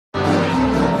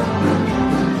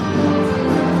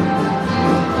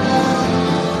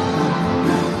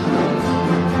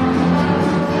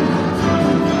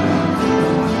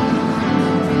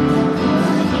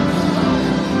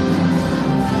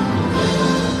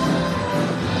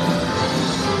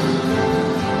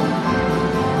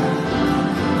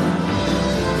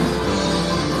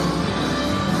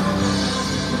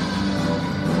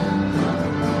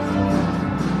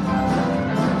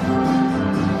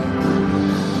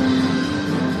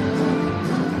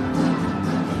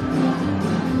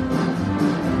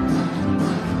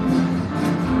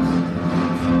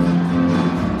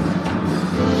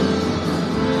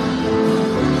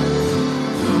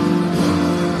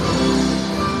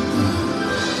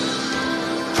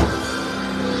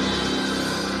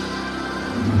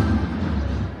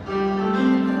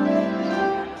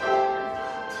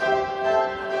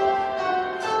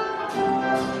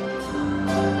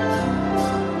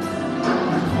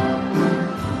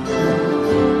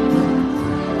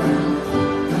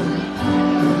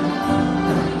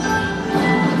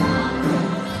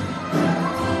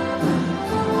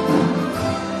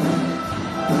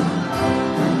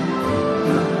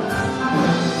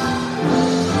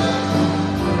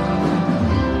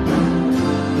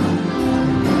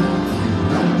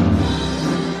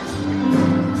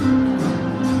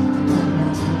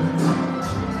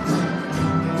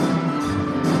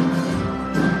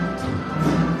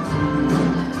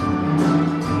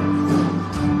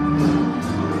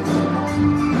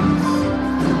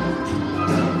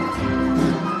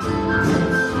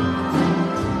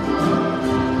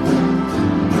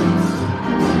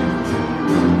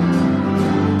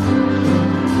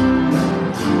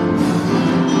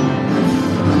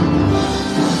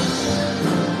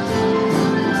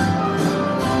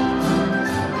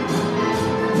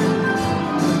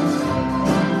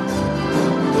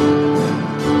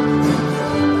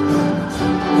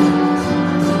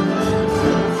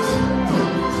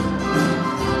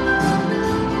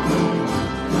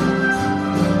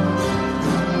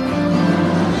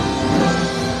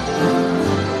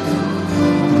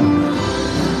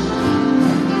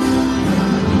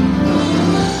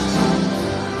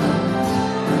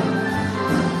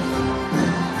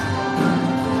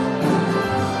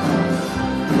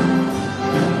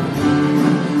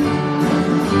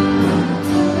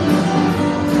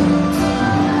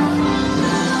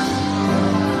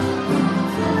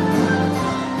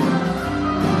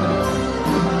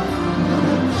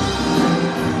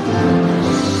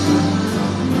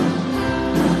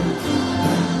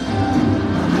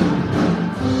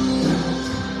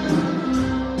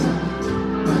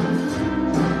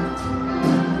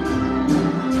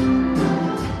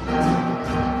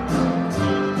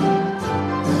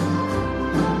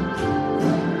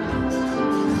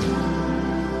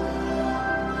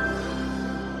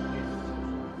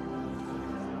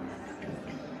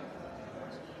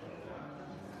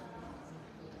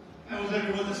with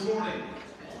everyone this morning.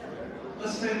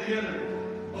 Let's stand together.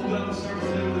 Open up the service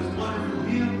today with this wonderful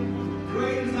hymn.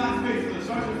 Great is thy faithfulness.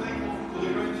 Aren't you thankful for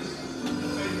the greatness and the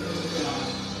faithfulness of God?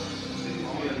 Sing it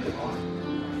together.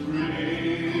 Great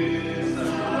is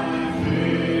thy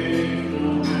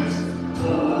faithfulness, O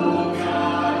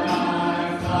God, my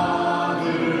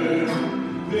Father.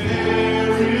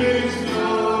 There is no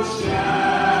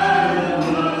shadow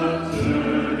of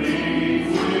turning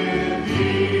with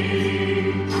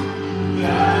thee.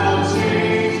 Thou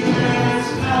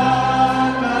changest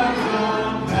not thy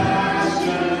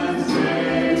compassions,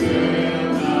 they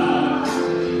will not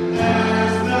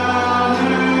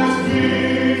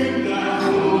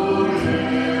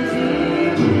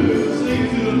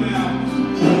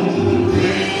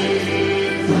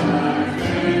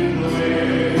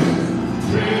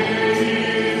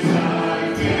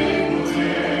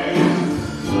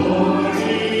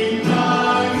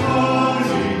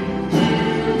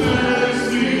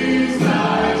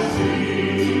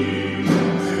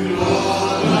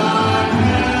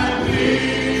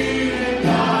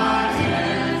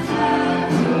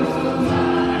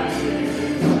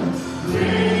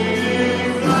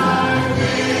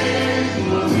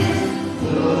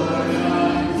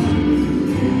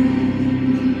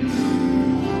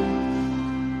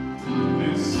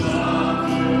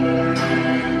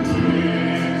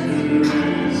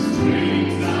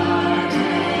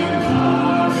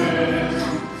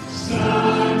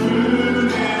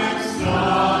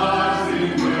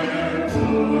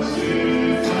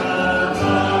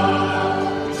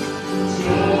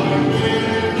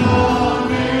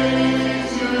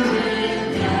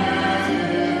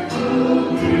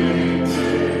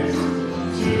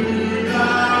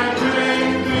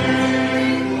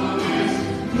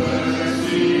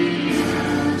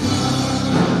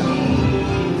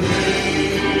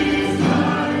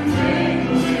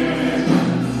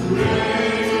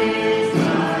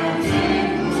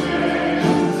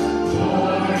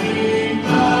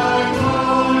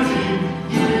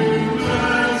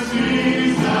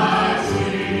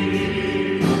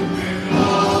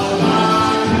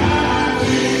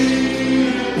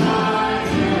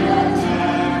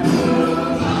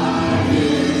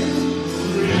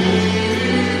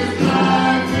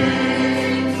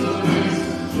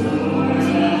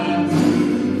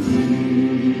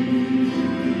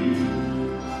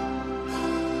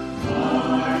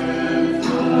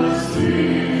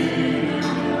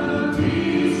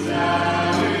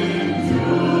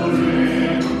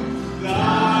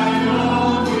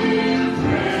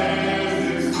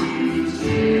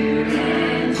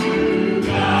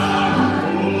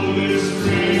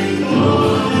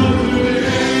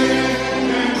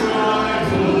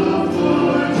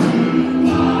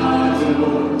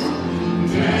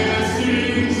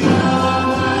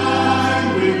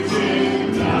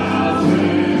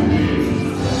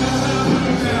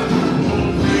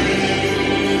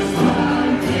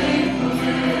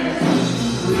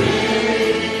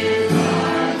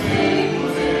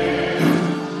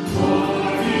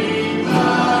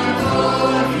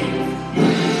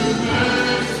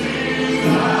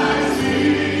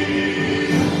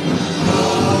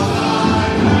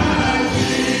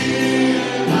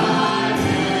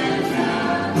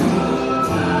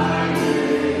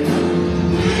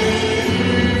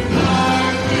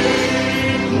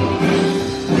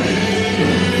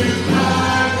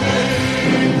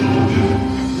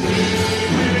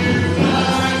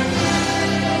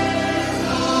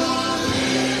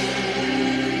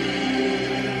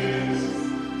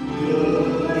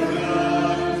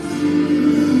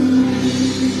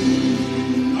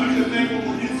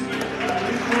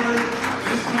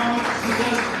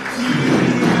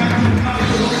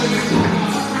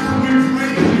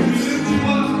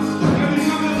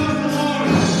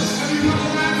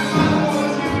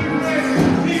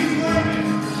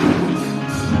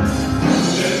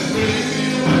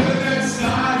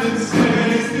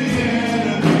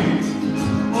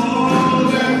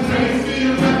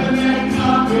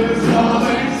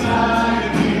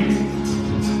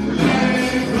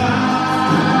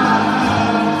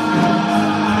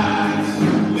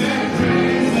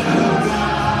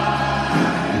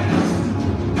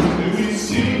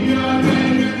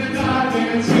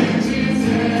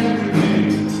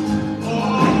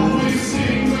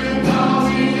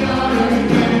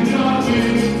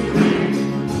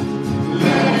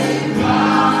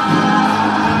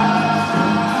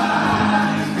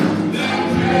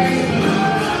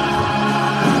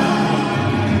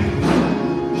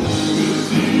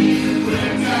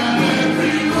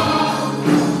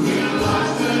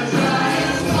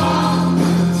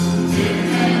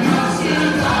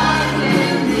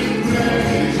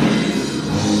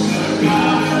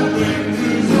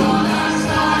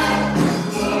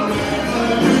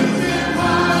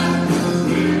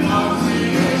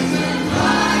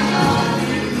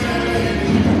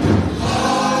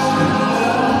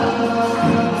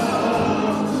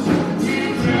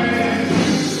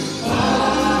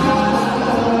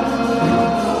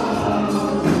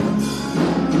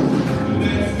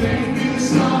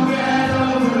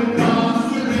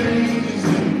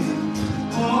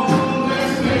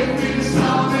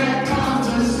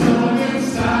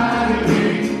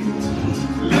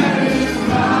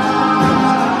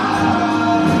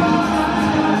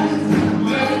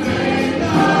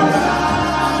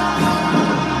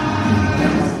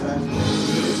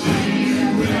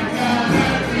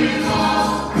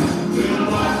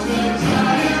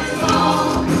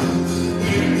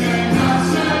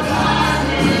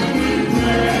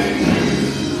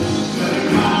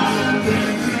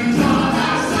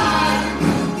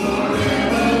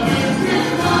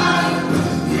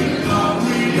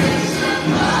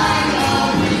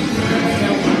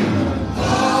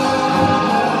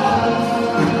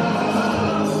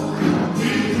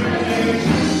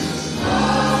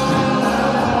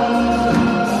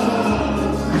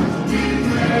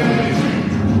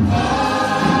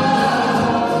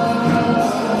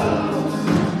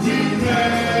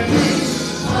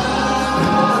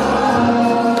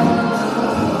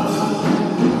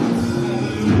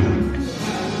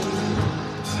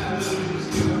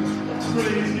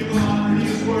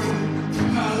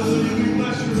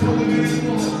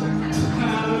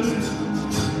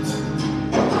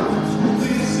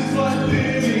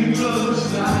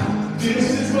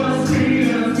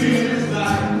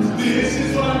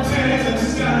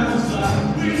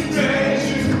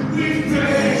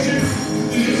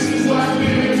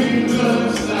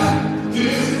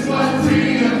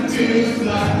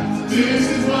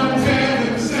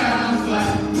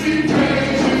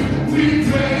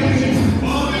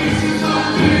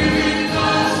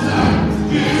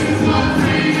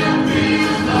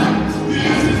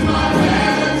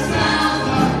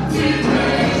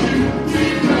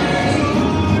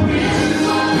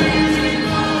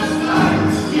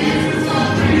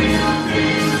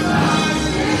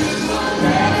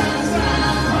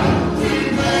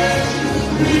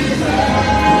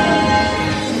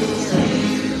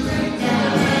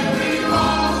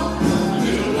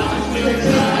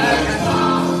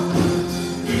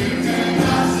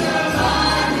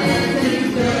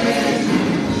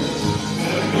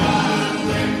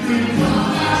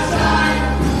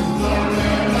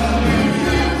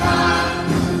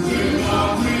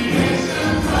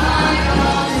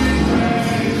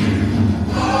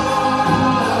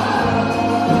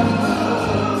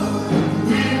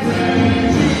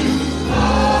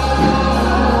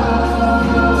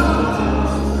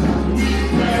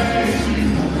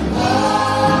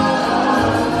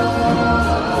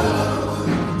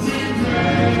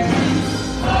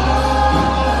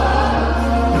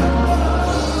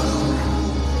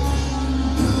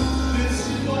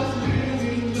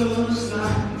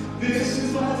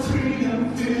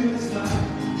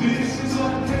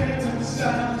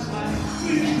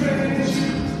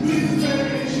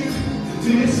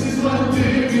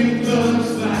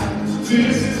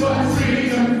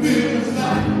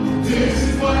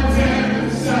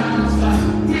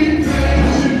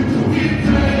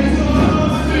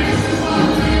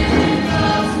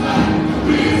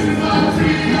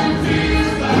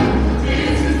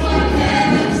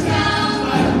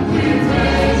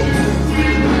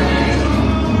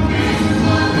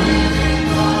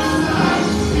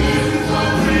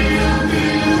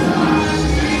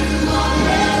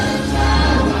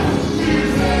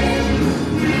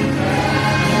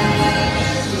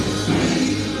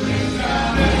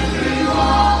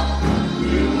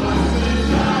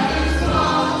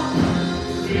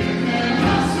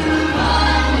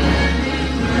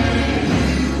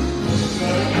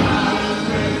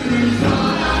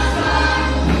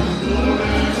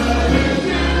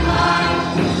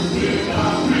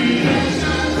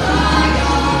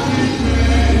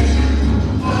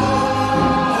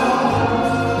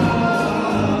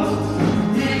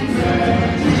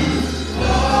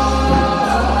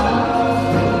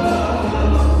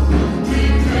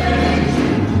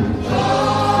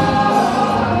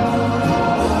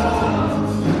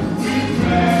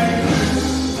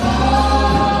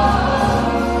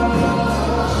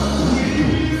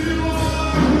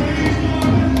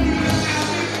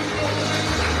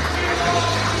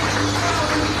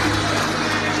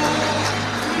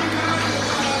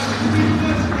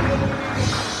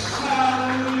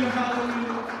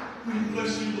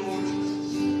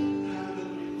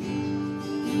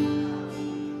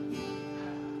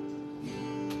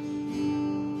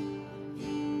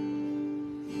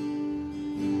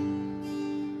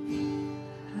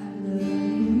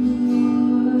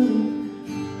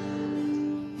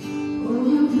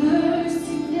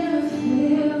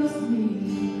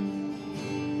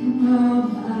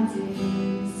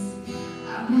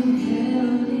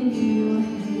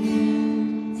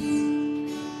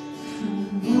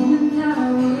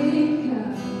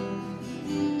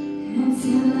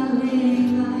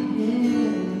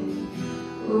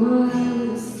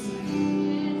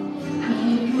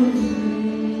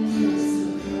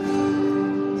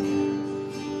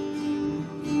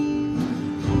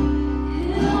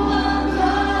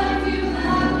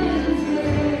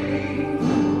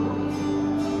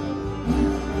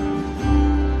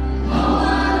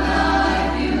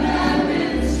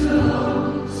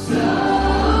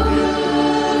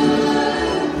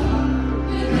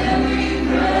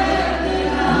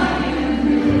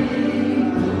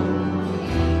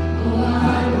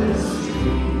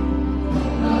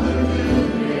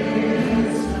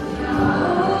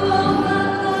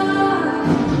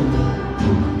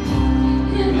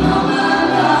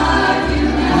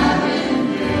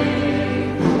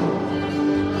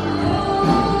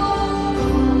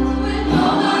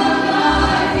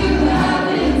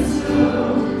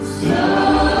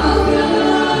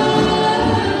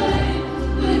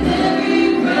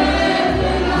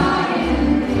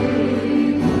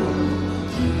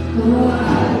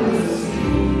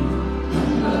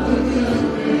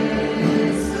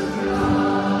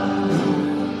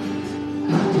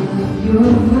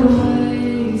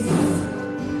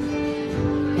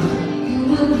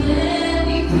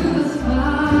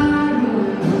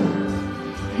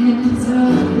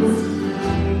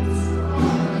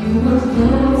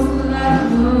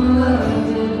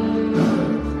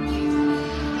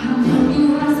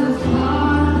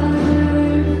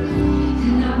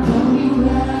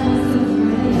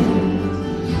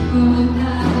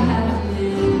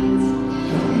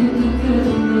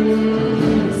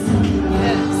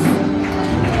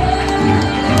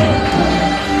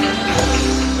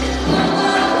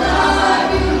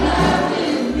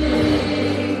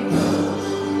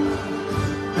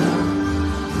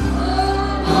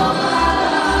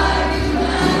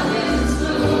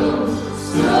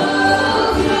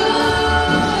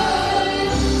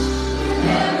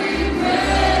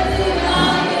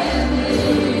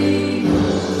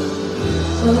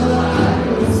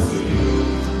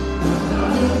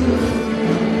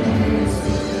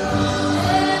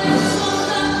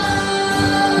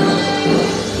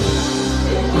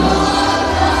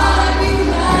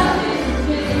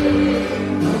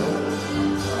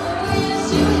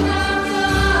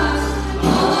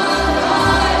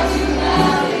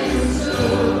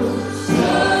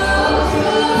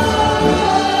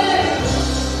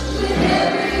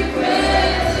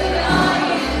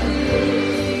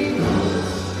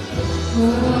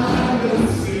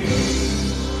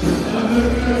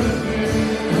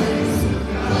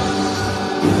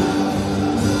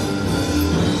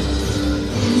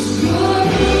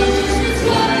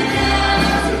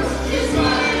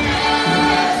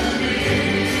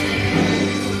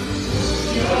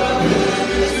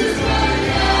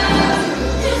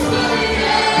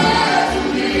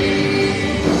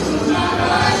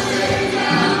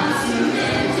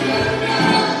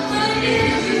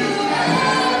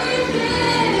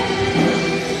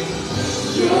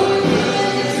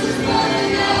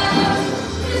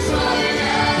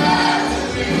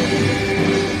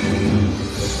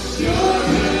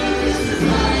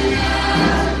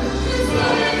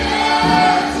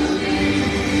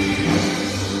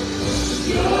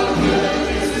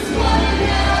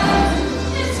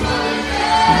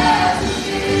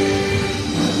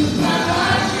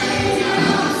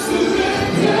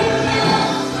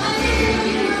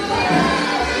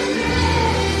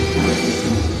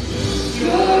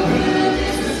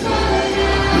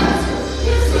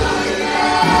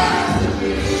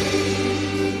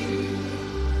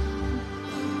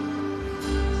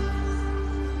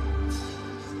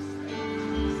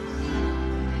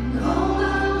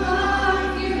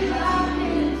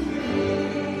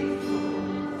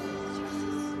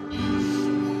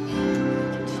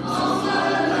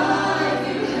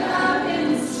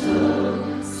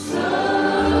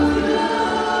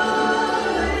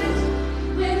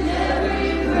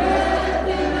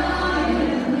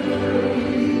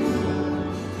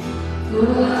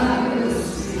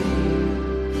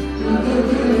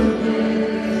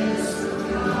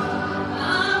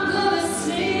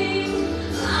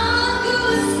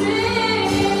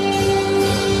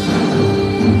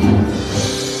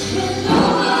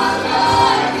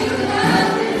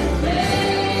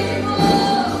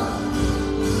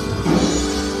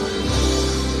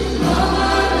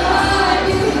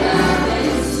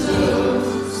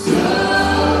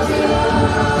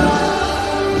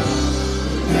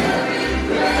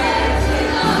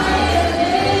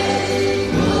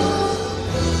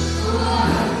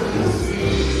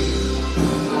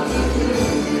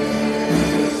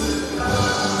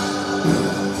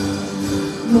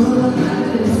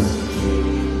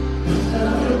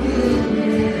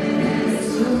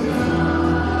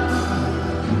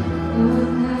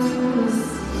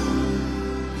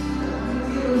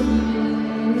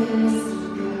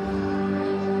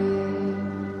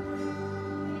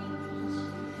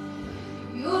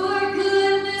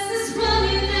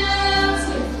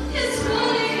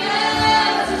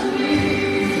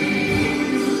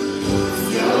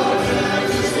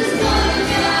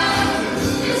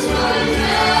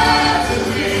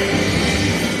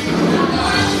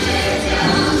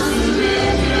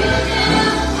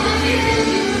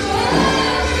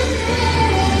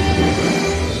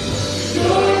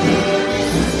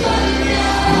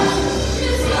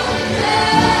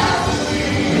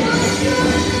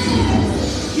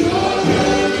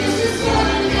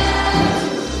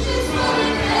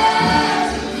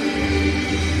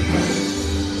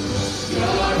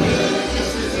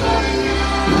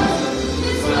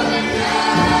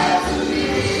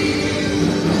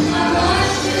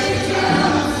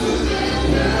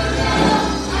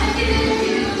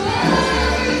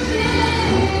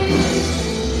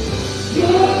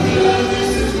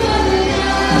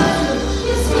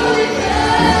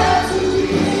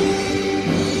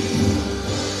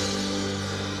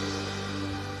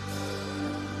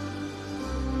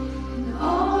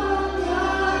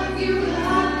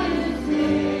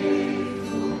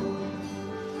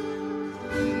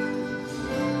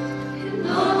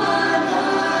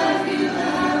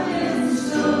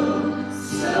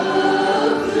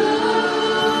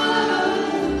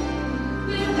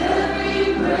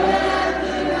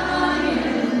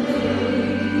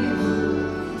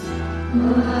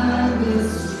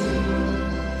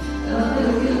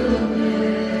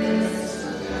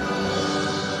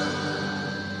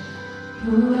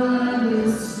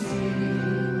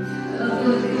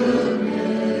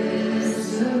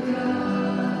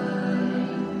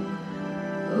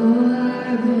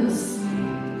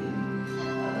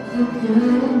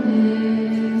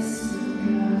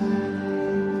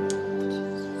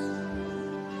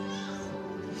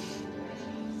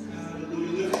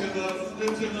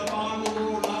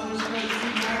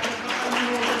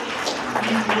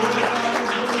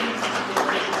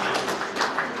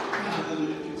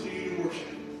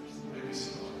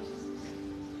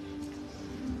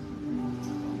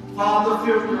Father,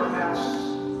 fill your house,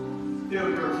 fill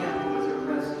your temple with your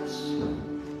presence.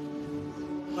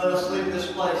 Let us leave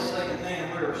this place saying,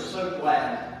 man, we are so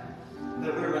glad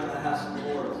that we're in the house of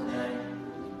the Lord today.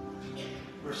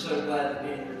 We're so glad to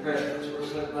be in your presence. We're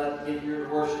so glad to be here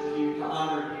to worship you, to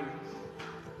honor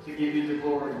you, to give you the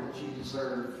glory that you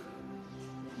deserve.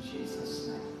 In Jesus'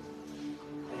 name,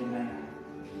 amen.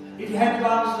 If you have your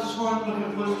Bibles this morning,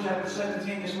 look at Luke chapter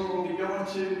 17 is where we'll be going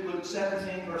to. Luke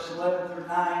 17, verse 11 through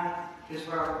 9 is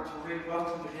where I want to read.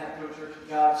 Welcome to Capital Church of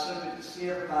God. So good to see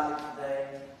everybody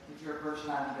today. If you're a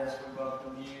first-time guest, we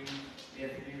welcome you.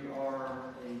 If you are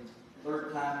a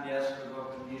third-time guest, we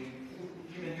welcome you.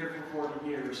 If you've been here for 40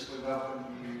 years, we welcome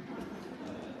you.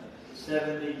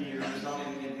 70 years, don't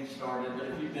even get me started. But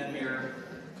if you've been here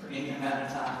for any amount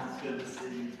of time, it's good to see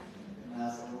you in the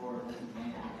house of the Lord.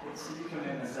 Amen. Good to see you come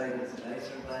in and say that today.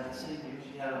 So glad to see you.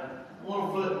 She had a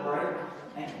little foot break,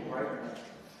 ankle break.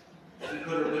 She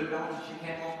put her boot on and she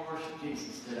came home to worship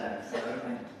Jesus today. So,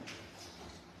 amen.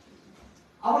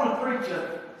 I want to preach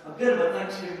a bit of a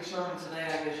Thanksgiving sermon today,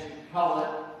 I guess you could call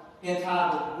it,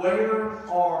 entitled, Where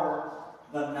Are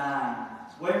the Nine?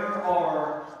 Where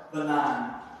are the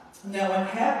Nine? Now, it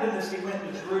happened as he went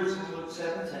to Jerusalem, Luke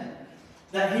 17,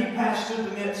 that he passed through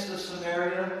the midst of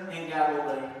Samaria and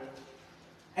Galilee.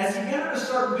 As he entered a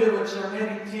certain village, there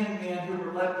met him 10 men who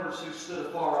were lepers who stood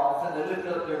afar off, and they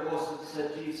lifted up their voices and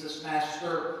said, Jesus,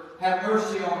 Master, have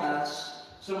mercy on us.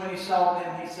 So when he saw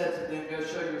them, he said to them, Go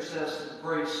show yourselves to the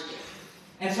priest.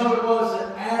 And so it was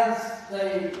that as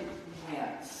they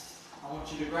went, I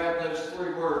want you to grab those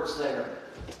 3 words there.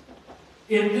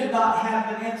 It did not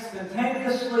happen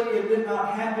instantaneously. It did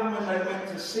not happen when they went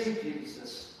to see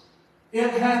Jesus. It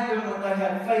happened when they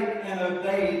had faith and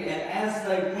obeyed, and as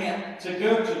they went to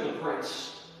go to the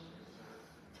priest,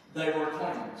 they were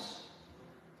cleansed.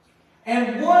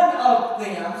 And one of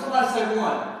them, somebody say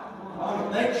one. I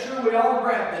want to make sure we all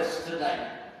grab this today.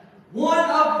 One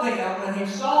of them, when he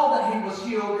saw that he was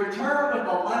healed, returned with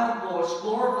a loud voice,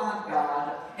 glorifying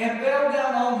God, and fell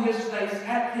down on his face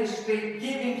at his feet,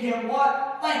 giving him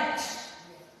what? Thanks.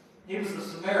 He was the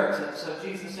Samaritan. So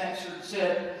Jesus answered and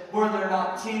said, Were there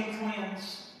not 10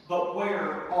 cleansed? But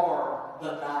where are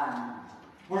the 9?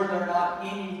 Were there not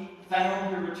any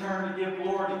found who returned to give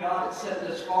glory to God except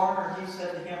this foreigner? And he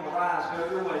said to him, Arise, go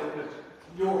your way, because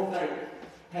your faith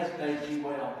has made you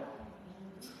well.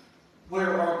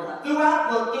 Where are the 9?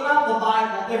 Throughout the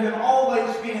Bible, there have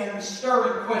always been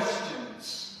stirring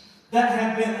questions that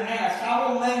have been asked.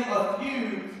 I will name a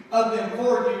few of them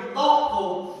for you,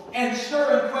 thoughtful and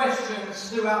stirring questions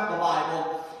throughout the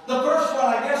Bible. The first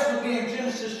one, I guess, would be in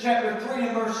Genesis chapter 3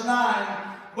 and verse 9,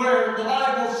 where the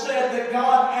Bible said that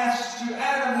God asked to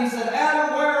Adam, he said,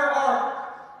 Adam, where art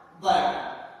thou?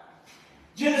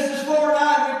 Genesis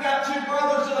 4:9, we've got 2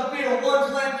 brothers in a field.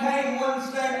 One's named Cain,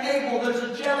 one's named Abel. There's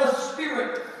a jealous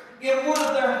spirit in one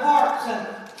of their hearts,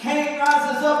 and Cain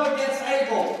rises up against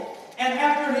Abel. And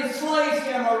after he slays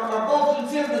him or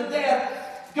bulges him to death,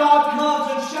 God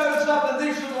comes and shows up, and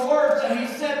these are the words that he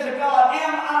said to God,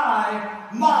 Am I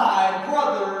my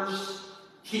brother's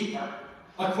keeper?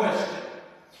 A question.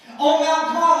 On Mount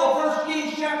Carmel, 1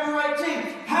 Kings chapter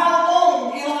 18, how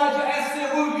long, Elijah asked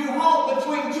them, will you halt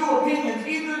between 2 opinions?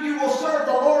 Either you will serve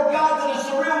the Lord God that is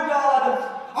the real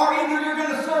God, or either you're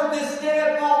going to serve this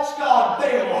dead false god,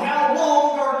 Baal. How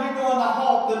long are you going to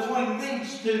halt between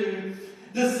these 2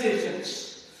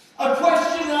 decisions? A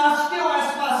question that I still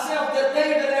ask myself that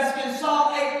David asked in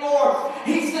Psalm 8:4.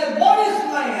 He said, What is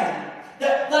man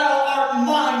that thou art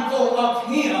mindful of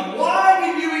him? Why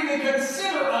do you even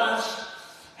consider us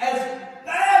as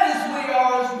bad as we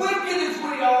are, as wicked as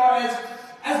we are,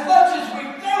 as much as we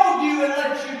failed you and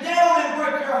let you down and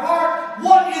break your heart?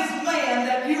 What is man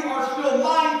that you are still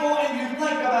mindful and you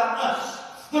think about us?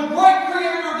 The great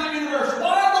creator of the universe.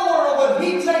 Why in the world would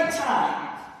he take time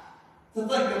to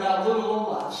think about little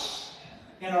old us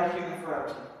in our human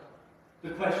frailty?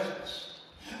 The questions.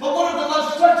 But one of the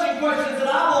most touching questions that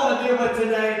I want to deal with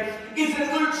today is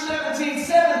in Luke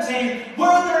 17:17,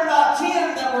 where there are not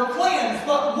 10 that were cleansed,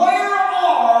 but where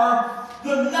are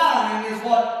the 9 is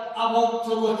what I want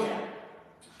to look at.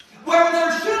 Where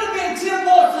there should have been 10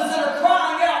 voices that are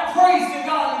crying out, praising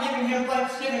God and giving Him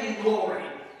thanksgiving and glory,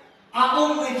 I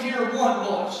only hear one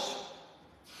voice.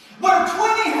 Where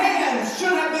 20 hands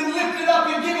should have been lifted up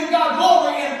and giving God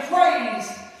glory and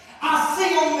praise, I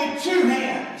see only 2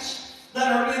 hands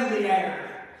that are in the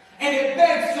air. And it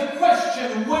begs the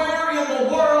question, where in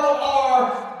the world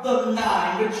are the 9?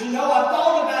 But you know, I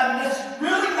thought about it, and it's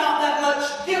really not that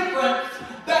much different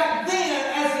back then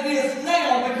as it is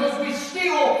now, because we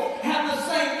still have the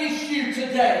same issue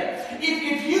today.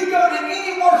 If you go to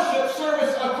any worship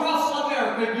service across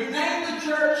America, you name the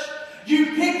church, you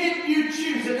pick it, you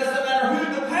choose. It doesn't matter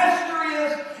who the pastor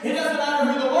is, it doesn't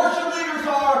matter who the worship leaders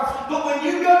are, but when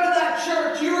you go to that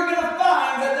church, you are going to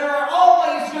find that there are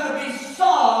always going to be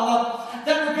some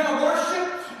that are going to worship,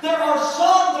 there are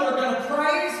some that are going to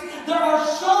praise, there are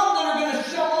some that are going to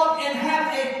show up and have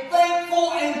a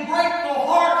thankful and grateful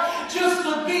heart just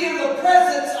to be in the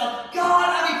presence of God.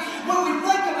 I mean, when we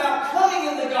think about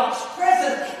coming into God's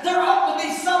presence, there ought to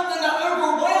be something that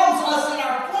overwhelms us in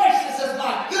our flesh that says,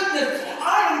 my goodness,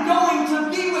 I am going to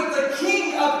be with the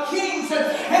King of Kings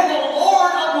and the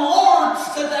Lord of Lords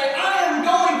today. I am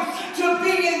going to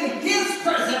be in His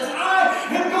presence. I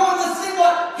am going to see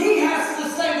what He has to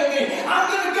say to me. I'm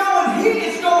going to go and He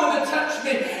is going to touch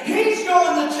me. He's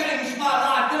going to change my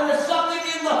life. There is something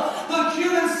in the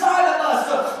human side of us,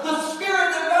 the spirit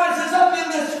that rises up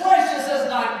in this flesh that says,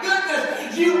 my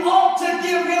goodness, you ought to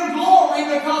give Him glory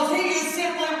because He is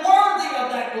simply worthy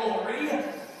of that glory.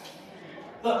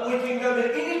 But we can go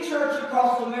to any church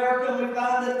across America and we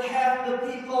find that half the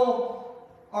people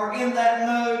are in that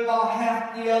mode while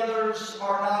half the others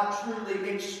are not truly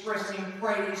expressing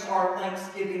praise or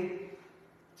thanksgiving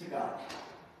to God.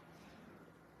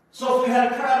 So if we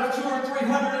had a crowd of 200 or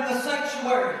 300 in the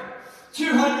sanctuary,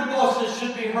 200 voices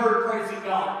should be heard praising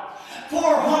God.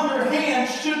 400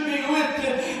 hands should be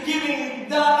lifted, giving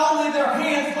not only their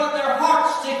hands but their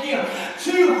hearts to Him.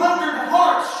 200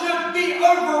 hearts should be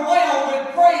overwhelmed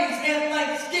with praise and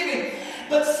thanksgiving.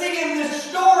 But see, in this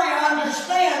story, I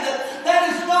understand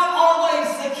that is not always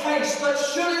the case. But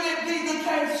shouldn't it be the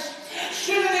case?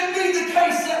 Shouldn't it be the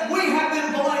case that we have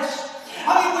been blessed?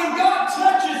 I mean, when God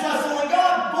touches us and when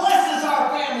God blesses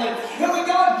our family and when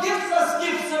God gives us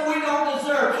gifts that we don't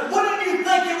deserve, wouldn't you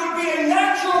think it would be a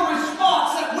natural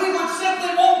response that we would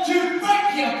simply want to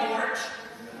thank Him for it?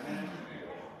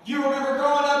 You remember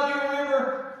growing up, you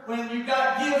remember when you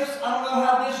got gifts. I don't know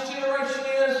how this generation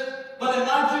is, but in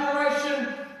my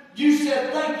generation, you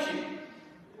said thank you.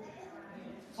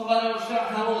 Somebody else shout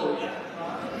hallelujah.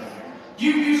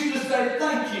 You used to say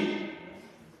thank you.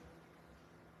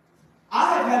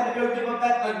 I have had to go give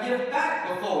a gift back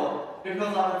before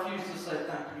because I refused to say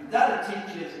thank you. That'll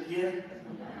teach you as a kid.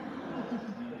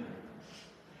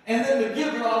 And then the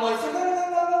giver always said,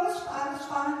 no, it's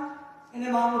fine. And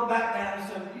then Mom would back down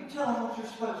and said, you tell them what you're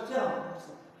supposed to tell them. I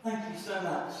said, thank you so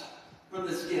much for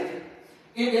this gift.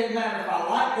 It didn't matter if I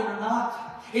liked it or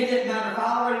not. It didn't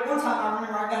matter if one time I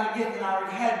remember I got a gift and I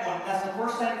already had one. That's the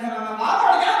first thing that came out of my mind. I've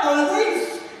already got one of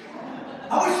these.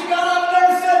 I wish you got up and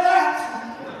never said that.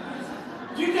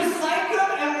 You just thank Him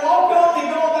and walk on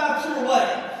and go about your way.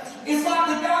 It's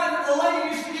like the guy that the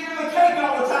lady used to give him a cake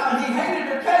all the time, and he hated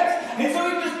her cakes, and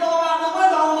so he just threw them out the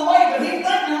window on the way, but he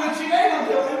thanked her when she gave them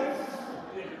to him.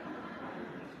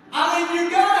 I mean,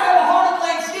 you got to have a heart of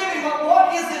thanksgiving, but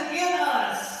what is it in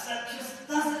us that just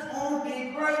doesn't want to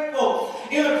be grateful?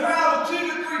 In a crowd of 200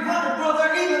 to 300, will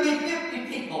there even be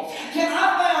 50 people? Can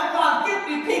I find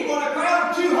 50 people in a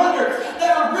crowd of 200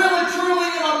 that are really, truly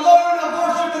in a mode of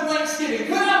worship and thanksgiving?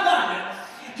 Could I find it?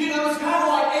 You know, it's kind of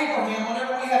like Abraham.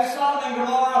 Whenever we have Sodom and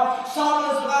Gomorrah, Sodom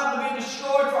is about to be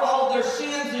destroyed for all of their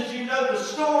sins, as you know the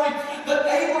story. But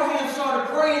Abraham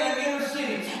started praying and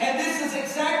interceding. And this is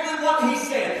exactly what he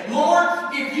said. Lord,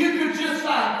 if you could just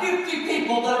find 50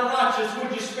 people that are righteous,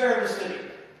 would you spare the city?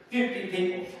 50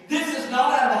 people. This is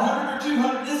not out of 100 or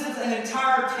 200. This is an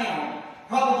entire town,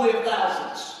 probably of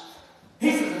thousands.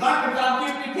 He says, if I can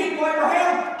find 50 people,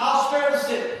 Abraham, I'll spare the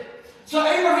city. So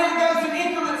Abraham goes in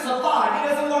increments of 5. He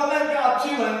doesn't want to make God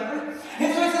too angry. And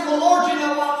so he says, well, Lord, you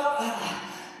know what?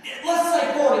 Let's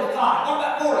say 45. What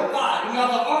about 45? And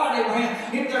God's like, all right, Abraham,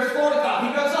 if there's 45. He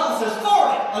goes on and says,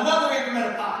 40. Another increment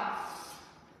of 5.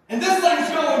 And this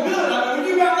thing's going good. I mean, when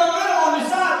you got momentum on your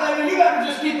side, baby, you better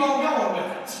just keep on going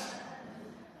with it.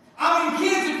 I mean,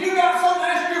 kids, if you got something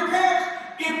to ask your parents,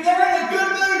 if they're in a good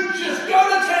mood, just go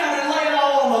to town and lay it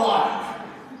all on the line.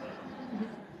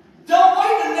 Don't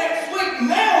wait till next week.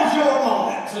 Now's your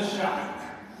moment to shine.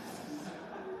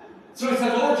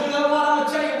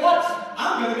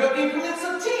 increments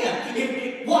of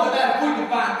 10. What about if we can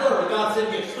find 30? God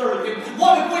said yes, 30 people.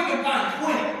 What if we can find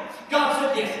 20? God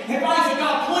said yes. And I said,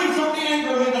 God, please don't be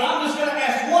angry with me, but I'm just going to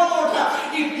ask one more time.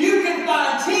 If you can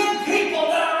find 10 people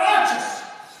that are righteous,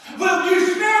 will you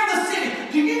spare the city?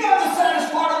 Do you know the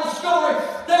saddest part of the story?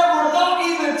 There were not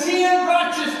even 10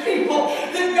 righteous people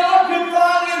that God could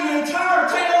find in the entire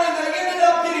town, and they ended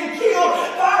up getting killed.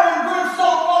 Fire and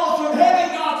brimstone falls from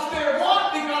heaven. God spared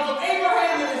Lot because of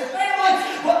Abraham and his family.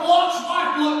 But Lot's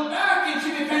wife looked back and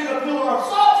she became a pillar of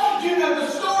salt. You know the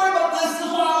story, but this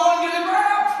is what I want you to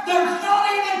grab. There's not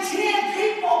even 10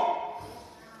 people.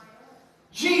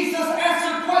 Jesus asked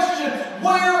the question,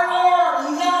 where are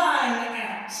 9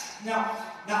 at? Now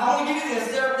I want to give you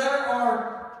this.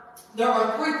 There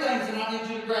are 3 things that I need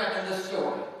you to grab in this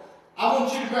story. I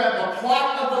want you to grab the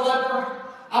plight of the leper.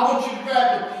 I want you to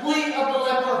grab the plea of the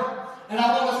leper. And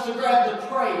I want us to grab the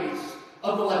praise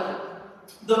of the leper.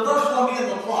 The first one being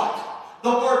the plight. The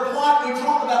word plight, we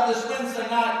talked about this Wednesday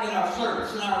night in our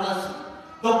service, in our lesson.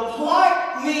 The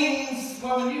plight means,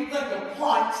 well, when you think of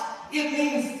plight, it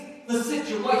means the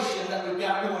situation that we've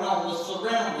got going on, the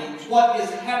surroundings, what is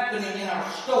happening in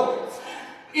our story.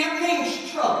 It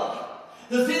means trouble.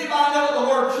 Does anybody know what the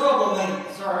word trouble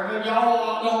means? Or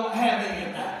y'all don't have any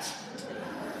of that?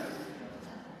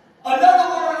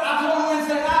 Another word I told you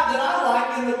Wednesday night that I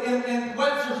like in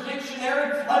Webster's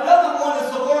dictionary, another one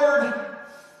is the word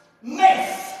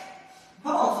mess.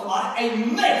 Come on, somebody. A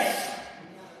mess.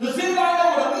 Does anybody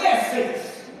know what a mess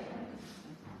is?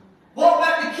 Walk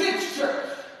back to kids' church.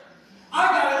 I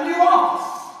got a new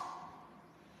office.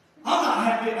 I'm not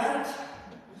happy about it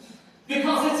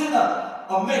because it's in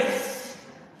a mess.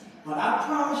 But I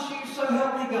promise you, so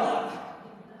help me God,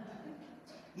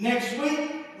 next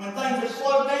week, when things have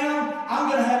slowed down, I'm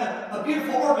going to have a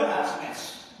beautiful organized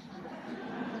mess.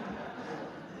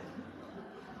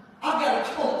 I've got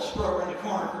a toilet scrubber in the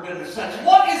corner, for goodness sakes.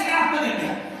 What is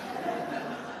happening?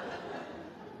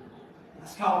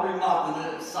 That's called remodeling,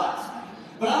 and it excites me.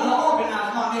 But I'm going to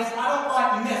organize my mess. I don't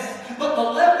like mess. But the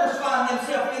lepers find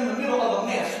themselves in the middle of a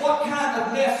mess. What kind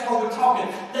of mess are we talking?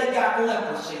 They got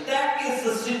leprosy. That is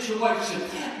the situation.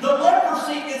 The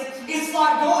leprosy it's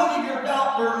like going to your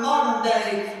doctor modern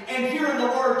day and hearing the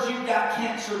words, you've got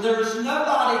cancer. There is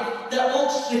nobody that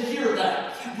wants to hear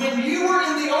that. When you were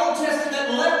in the Old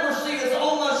Testament, leprosy is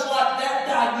almost like that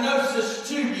diagnosis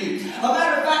to you. A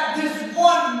matter of fact, this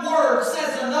one word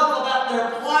says enough about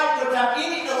their plight without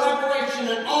any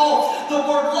elaboration at all. The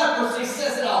word leprosy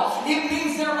says it all. It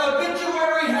means their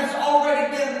obituary has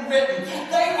already been written.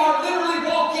 They are literally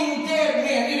walking dead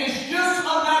men. It is just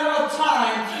a matter of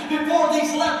time before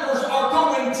these lepers are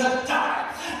going to die.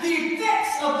 The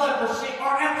effects of leprosy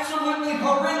are absolutely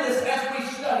horrendous as we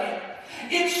study it.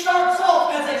 It starts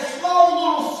off as a small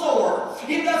little sore.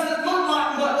 It doesn't look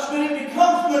like much, but it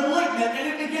becomes malignant and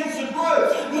it begins to grow.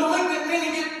 Malignant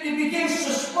meaning it begins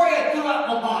to spread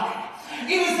throughout the body.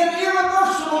 It is an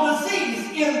irreversible disease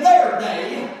in their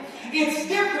day. It's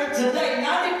different today.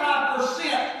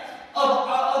 95% of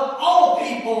all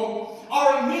people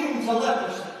are immune to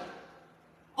leprosy.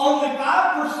 Only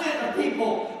 5% of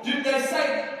people, they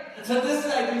say, to this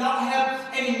day, do not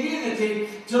have an immunity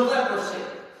to leprosy.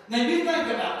 Now you think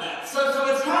about that. So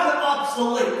it's kind of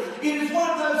obsolete. It is one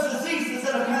of those diseases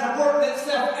that have kind of worked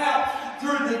itself out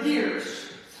through the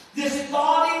years. This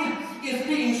body is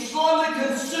being slowly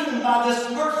consumed by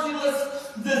this merciless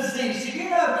disease. You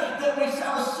know that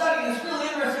I was studying, it's really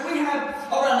interesting. We have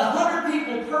around 100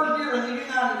 people per year in the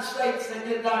United States that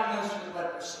get diagnosed with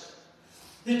leprosy.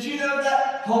 Did you know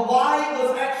that Hawaii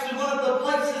was actually one of the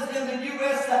places in the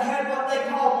U.S. that had what they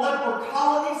called leper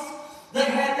colonies? They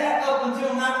had that up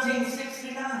until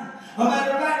 1969. A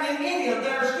matter of fact, in India,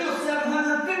 there are still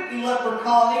 750 leper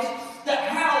colonies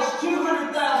that house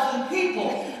 200,000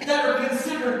 people that are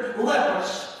considered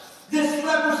lepers. This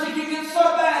leprosy can get so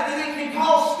bad that it can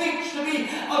cause speech to be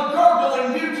a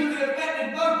gurgling due to the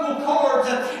affected vocal cords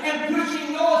and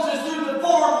pushing noises through the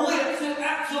formed lips. It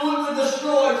absolutely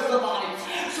destroys the body.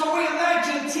 So we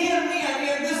imagine 10 men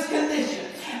in this condition.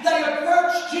 They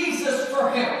approached Jesus for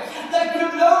help. They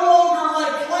could no longer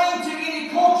lay claim to any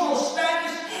cultural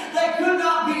status. They could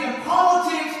not be in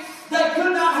politics. They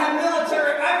could not have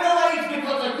military accolades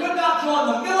because they could not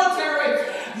join the military.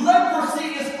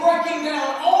 Leprosy is breaking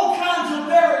down all kinds of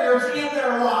barriers in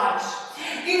their lives.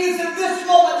 It is at this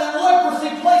moment that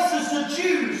leprosy places the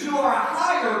Jews, who are a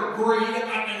higher breed, if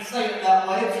I can say it that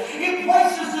way. It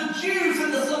places the Jews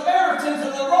and the Samaritans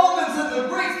and the Romans and the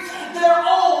Greeks. They're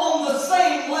all on the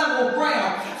same level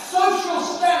ground. Social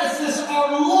statuses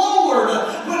are lowered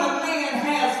when a man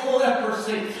has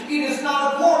leprosy. It is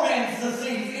not a poor man's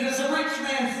disease. It is a rich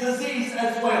man's disease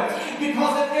as well.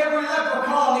 Because in every leper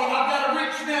colony, I've got a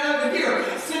rich man over here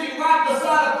sitting right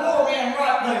beside a poor man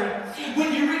right there.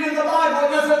 When you read in the Bible,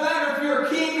 it doesn't matter if you're a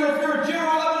king or if you're a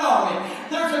general of an army.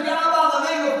 There's a guy by the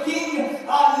name of King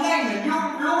Naaman.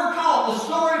 You'll recall the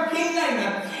story of King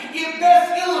Naaman. It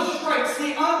best illustrates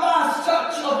the unbiased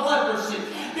touch of leprosy,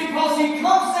 because he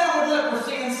comes down with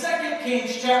leprosy in 2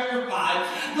 Kings chapter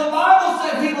 5. The Bible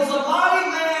said he was a mighty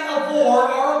man of war,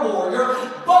 or a warrior,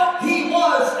 but he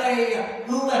was a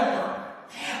leper.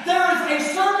 There is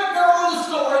a servant girl in the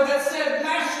story that said,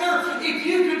 Master, if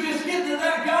you could just get to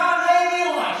that guy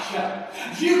named Elisha,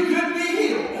 you could be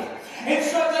healed. And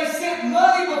so they sent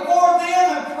money before them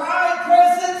and pride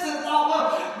presents and thought,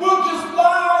 well, we'll just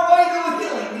buy our way to a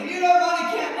healing. And you know money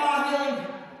can't buy healing.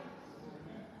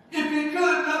 If it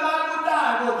could, nobody would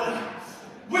die, would they?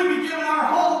 We'd be giving our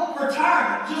whole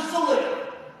retirement just to live.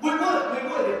 We would.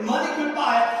 If money could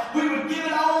buy it, we would give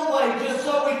it all away just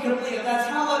so we could live. That's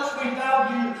how much we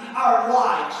value our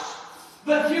lives.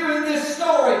 But here in this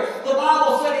story, the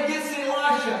Bible said he gets to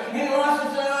Elisha, and Elisha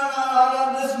said,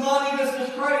 no, this money, this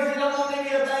is crazy, don't want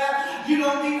any of that.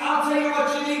 I'll tell you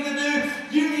what you need to do.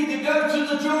 You need to go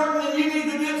to the Jordan and you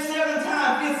need to dip 7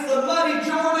 times. It's the muddy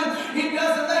Jordan. It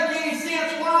doesn't make any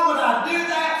sense. Why would I do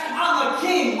that? I'm a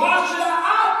king. Why should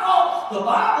I thought the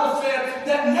Bible said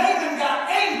that Naaman got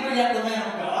angry at the man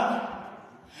of God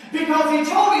because he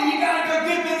told him, you got to go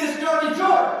get me this dirty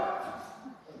Jordan.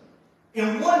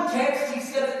 In one text, he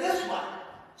said it this way.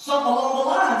 Something along the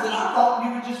lines that I thought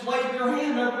you would just wave your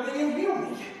hand over me and heal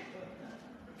me.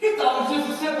 He thought it was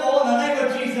just a simple, in the name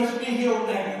of Jesus, be healed,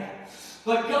 Naaman.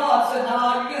 But God said,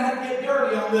 no, you're going to have to get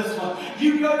dirty on this one.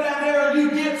 You go down there and you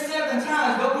dip 7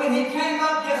 times. But when he came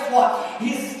up, guess what?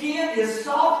 His skin is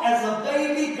soft as a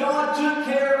baby. God took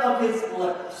care of his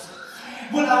leprosy.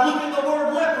 When I look at the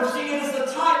word leprosy, it is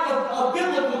a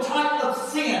biblical type of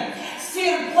sin.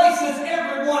 Sin places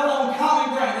everyone on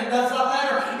common ground. It does not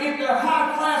matter if they're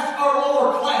high class or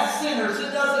lower class sinners.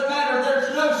 It doesn't matter.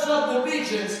 There's no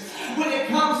subdivisions. When it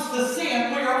comes to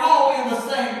sin, we are all in the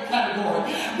same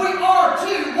category. We are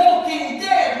too walking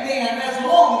dead men as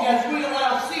long as we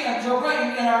allow sin to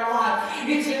reign in our life.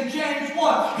 It's in James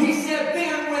 1. He said,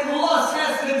 then when lust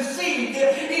has conceived,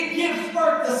 it gives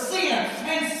birth to sin.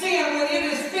 And sin, when it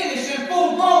is finished and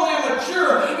full grown and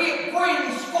mature, it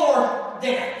brings forth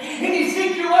death. In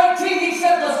Ezekiel 18, he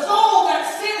said, the soul that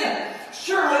sinneth,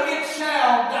 surely it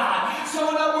shall die. So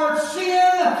in other words,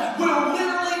 sin will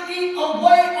literally eat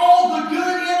away all the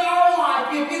good in our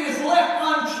life if it is left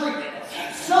untreated.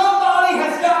 Somebody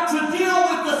has got to deal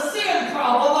with the sin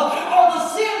problem, or the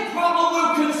sin problem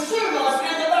will consume us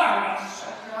and devour us.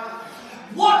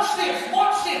 Watch this,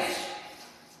 watch this.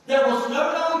 There was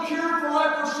no known cure for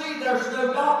leprosy. There's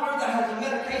no doctor that has a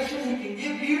medication he can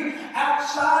give you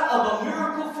outside of a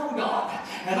miracle from God.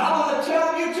 And I want to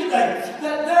tell you today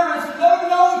that there is no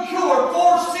known cure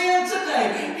for sin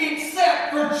today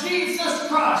except for Jesus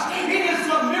Christ. It is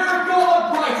a miracle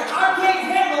of grace. I can't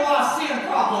handle my sin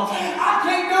problem. I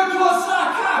can't go to a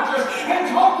psychiatrist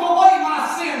and talk away my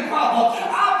sin problem.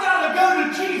 I've got to go to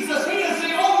Jesus. He is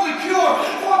the only cure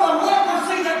for the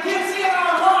leprosy that gets in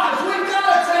our lives. We've got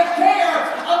to take care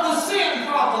of the sin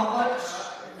problem, folks.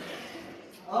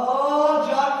 Oh,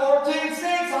 John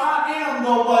 14:6, I am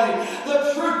the way,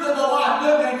 the truth, and the life.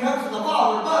 No man comes to the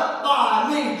Father but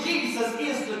by me. Jesus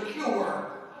is the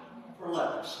cure for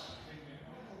leprosy.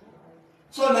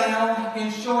 So now,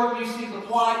 in short, you see the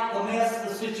plight, the mess,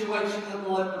 the situation that the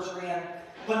lepers are in.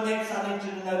 But next I need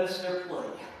you to notice their plea.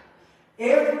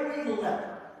 Every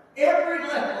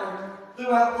leper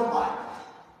throughout the Bible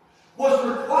was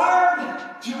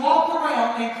required to walk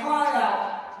around and cry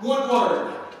out one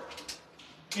word.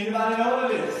 Anybody know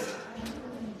what it is?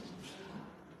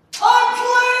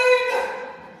 Unclean!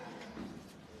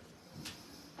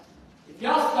 If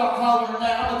y'all start hollering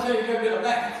that, I'm going to tell you to go get a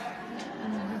bath.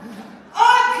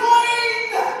 Unclean!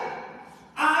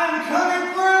 I'm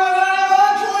coming through and I'm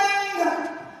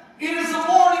unclean! It is a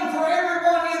warning for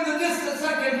everyone in the distance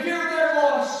that can hear their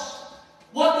voice.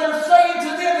 What they're saying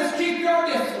to them is keep your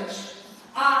distance.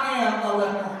 I am a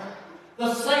leper.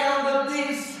 The sound of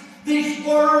these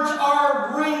words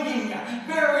are ringing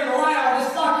very loud.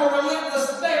 It's like a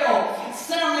relentless bell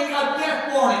sounding a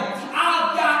death warning.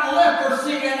 I've got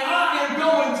leprosy and I am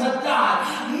going to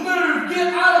die. Move,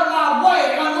 get out of my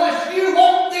way unless you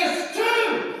want this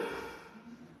too.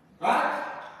 Right?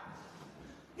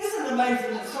 Isn't it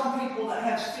amazing that some people that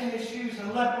have skin issues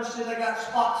and leprosy, they got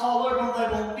spots all over them they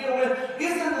won't deal with?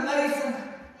 Isn't it amazing?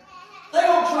 They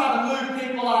don't try to move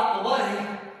people out the way.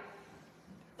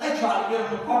 They try to get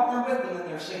them to partner with them in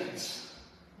their sins.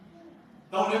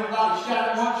 Don't everybody shout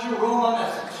at once, you'll ruin my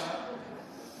message.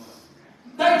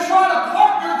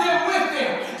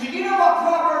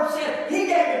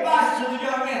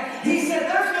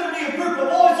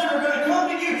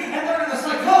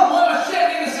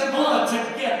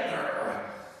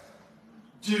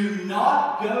 Do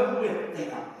not go with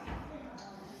them.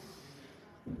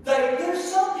 There's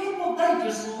some people, they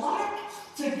just like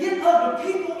to get other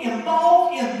people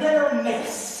involved in their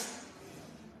mess.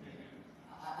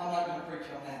 I'm not going to preach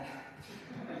on that.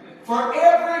 For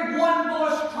every one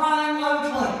voice crying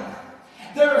unclean,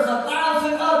 there's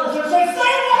 1,000 others that say,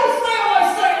 stay away, stay away,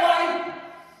 stay away.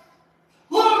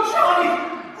 Little Johnny,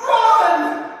 run.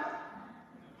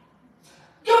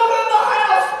 Go in the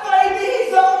house, baby,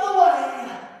 he's on the way.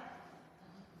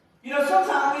 You know,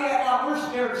 sometimes we act like we're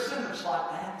scared of sinners like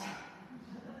that.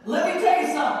 Let me tell you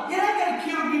something. It ain't going to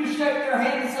kill you to shake their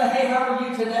hand and say, hey, how are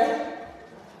you today?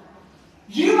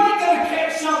 You ain't going to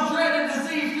catch some dreaded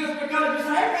disease just because you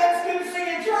say, hey, man, it's good to see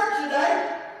you in church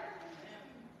today.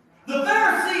 The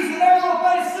Pharisees in their little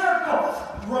faith circle,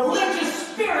 religious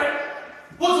spirit,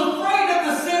 was afraid of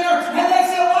the sinner, and they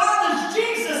said, why does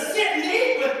Jesus sit and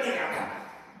eat with them?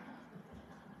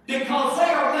 Because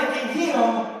they are making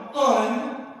him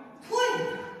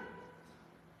unclean.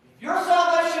 If your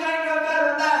salvation ain't no better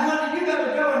than that, honey, you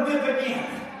better go and dip again.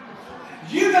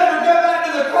 You better go back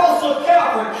to the cross of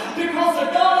Calvary, because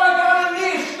the God I got in me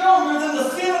is stronger than the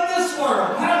sin of this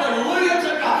world. Hallelujah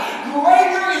to God.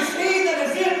 Greater is he that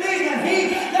is in me than he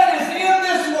that is in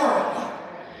this world.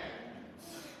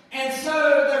 And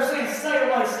so they're saying, stay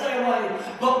away, stay away.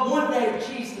 But one day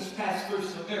Jesus passed through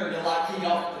Samaria like he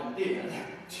often did.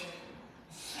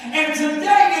 And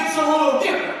today it's a little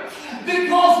different.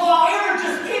 Because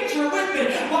just picture with me,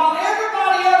 while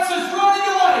everybody else is running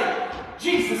away,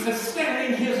 Jesus is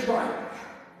standing his ground.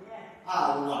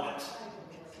 I love it.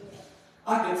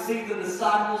 I could see the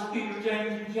disciples, Peter,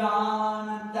 James, and John,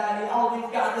 and Daddy, all these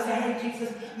guys, they say, hey,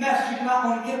 Jesus, Master, you might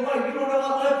want to get away. You don't know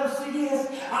what leprosy is.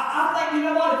 I think, you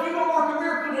know what, if you're going to work a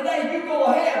miracle today, you go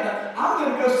ahead. But I'm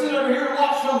going to go sit over here and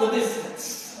watch from the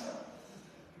distance.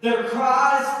 Their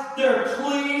cries, their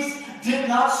pleas did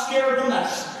not scare the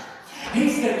Master.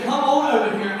 He said, come on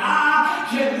over here. I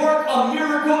can work a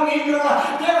miracle in your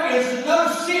life. There is no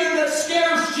sin that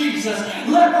scares Jesus.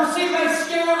 Leprosy may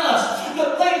scare us.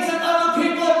 The things that other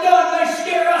people have done may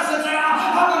scare us and say,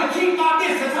 I'm going to keep my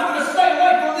distance. I'm going to stay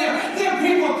away from them. Them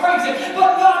people are crazy.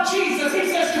 But not Jesus. He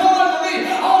says, come unto me.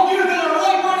 All you that are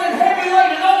laboring and heavy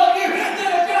laden, all of you that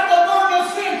have got the burden of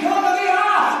sin, come to me.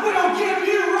 I will give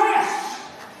you rest.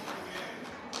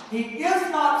 He is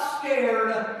not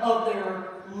scared of their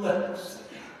leprosy.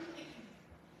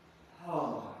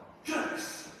 Oh,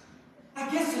 goodness. I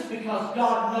guess it's because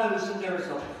God knows that there is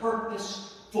a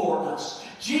purpose for us.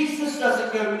 Jesus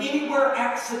doesn't go anywhere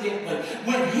accidentally.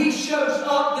 When he shows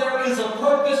up, there is a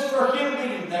purpose for him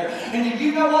being there. And do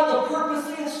you know what the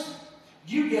purpose is?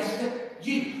 You guessed it.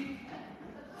 You.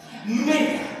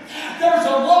 Me. There's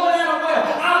a woman at a well.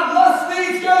 I must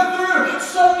needs go through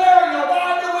Samaria.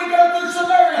 Why do we go through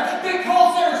Samaria?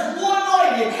 Because there's one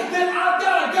lady that I've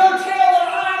got to go tell that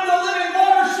I am the living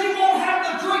water. She won't have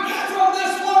to drink from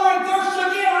this water and thirst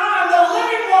again. I am the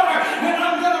living water. And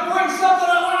I'm going to bring something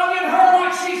alive in her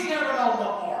like she's never known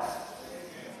before.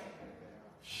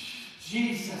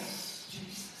 Jesus.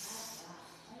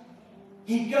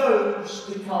 He goes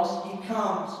because he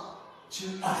comes to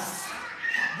us.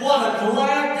 What a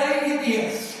glad day it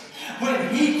is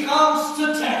when he comes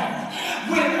to town.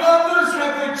 When others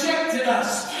have rejected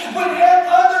us. When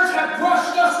others have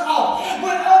brushed us off.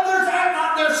 When others act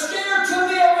like they're scared to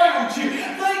be around you.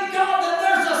 Thank God that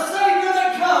there's a Savior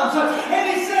that comes. And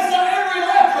he says to every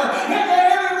leper and to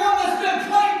everyone that's been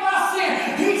plagued by sin,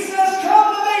 he says,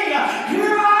 come to me.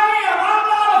 Here I am. I'm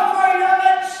not afraid of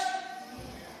it.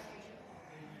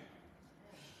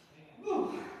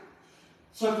 Whew.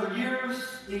 So for years,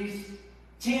 these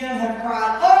 10 have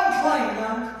cried, unclean,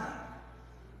 unclean.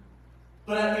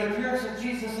 But at the appearance of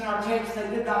Jesus in our text, they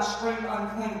did not scream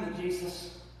unclean to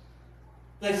Jesus.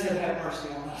 They said, have mercy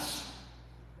on us.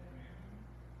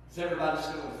 Is everybody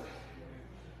still with me?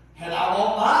 And I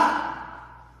walked by.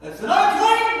 They said,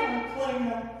 unclean,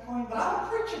 unclean, unclean. But I was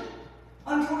preaching,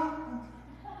 unclean.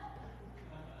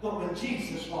 But when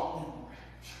Jesus walked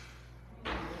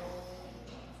in,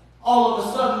 all of a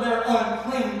sudden their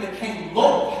unclean became,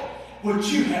 Lord, would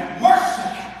you have mercy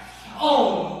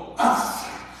on us?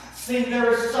 See,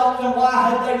 there is something. Why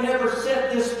had they never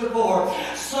said this before?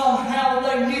 Somehow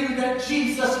they knew that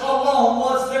Jesus alone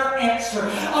was their answer.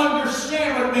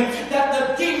 Understand with me that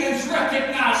the demons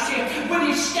recognized him. When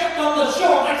he stepped on the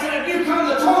shore, they said, if you come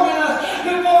to torment us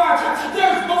before our time,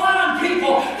 there's blind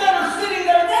people that are sitting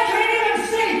there. They can't even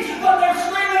see, but they're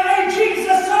screaming, hey,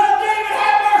 Jesus, son of David,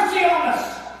 have mercy on us.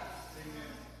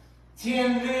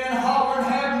 10 men hovered,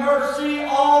 have mercy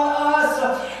on us.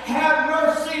 Have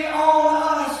mercy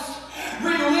on us.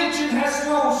 Religion has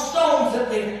thrown stones at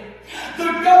them.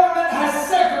 The government has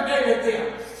said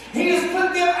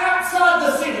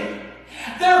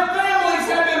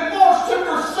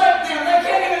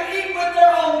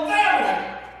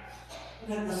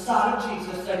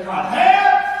cried,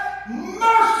 "Have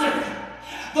mercy!"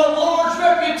 The Lord's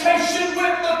reputation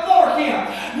went before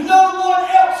him. No one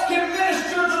else can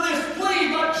minister to this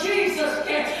plea, but Jesus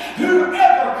can.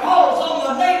 Whoever calls on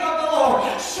the name of the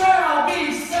Lord shall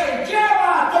be saved.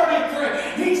 Jeremiah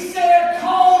 33, he said,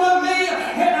 "Call to me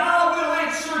and I will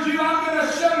answer you. I'm going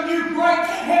to show you great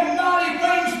and mighty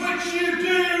things which you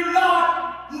do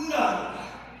not know."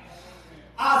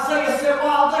 Isaiah said,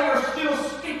 while they are still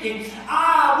speaking,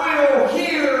 I will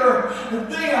hear them.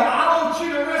 I want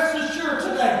you to rest assured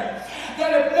today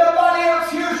that if nobody else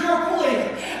hears your plea,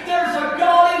 there's a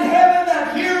God in heaven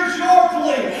that hears your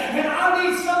plea. And I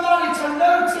need somebody to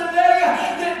know today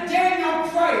that Daniel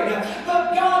prayed,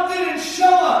 but God didn't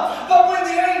show up. But when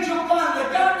the angel finally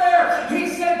got there, he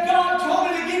said, "God told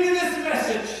me to give you this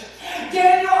message.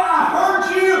 Daniel, I heard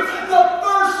you the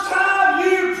first time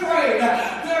you prayed.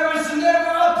 There is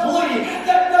never a plea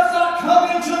that does not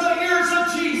come into the ears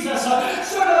of Jesus."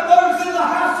 So to those in the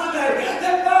house today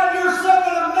that find yourself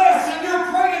in a mess and you're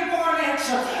praying for an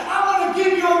answer, I want to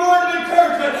give you a word of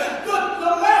encouragement.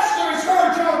 The Master has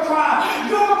heard your cry.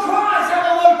 Your cries have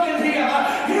awoken him.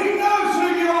 He knows who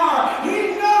you are. He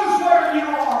knows where you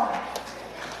are.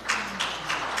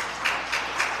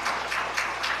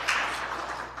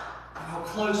 I'll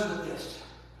close with this.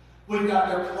 We've got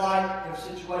their plight, their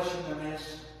situation, their mess.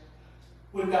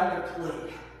 We've got their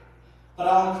plea. But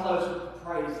I want to close with the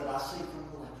praise that I see from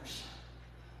the lepers.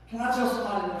 Can I tell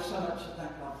somebody there's so much to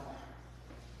thank God for?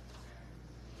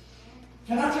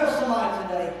 Can I tell somebody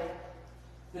today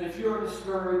that if you're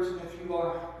discouraged and if you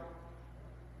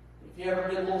ever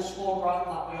get a little spoiled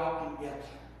rotten like we all can get,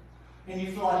 and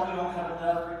you feel like you don't have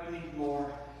enough or you need more,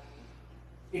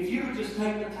 if you would just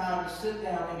take the time to sit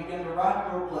down and begin to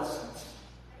write your blessings,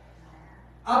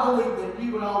 I believe that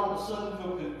you would all of a sudden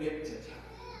feel convicted.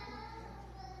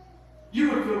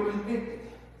 You would feel convicted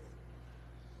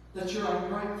that you're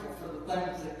ungrateful for the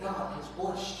things that God has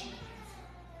blessed you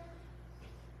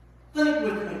with. Think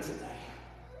with me today.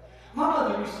 My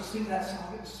mother used to sing that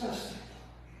song. It was so simple.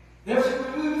 There's a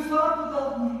roof up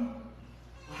above me.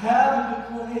 I have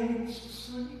a place to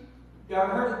sleep. You ever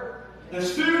heard it?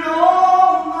 There's food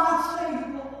on my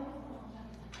table.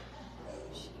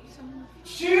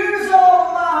 Shoes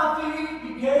on my feet.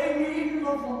 You gave me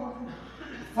the Lord.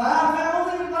 Five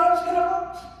family loves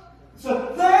God.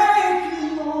 So thank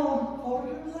you, Lord, for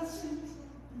your blessings.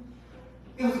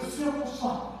 It was a simple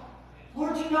song.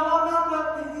 Lord, you know I'm not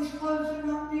wealthy. These clothes are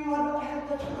not new. I don't have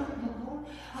much money, but Lord,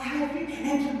 I have you.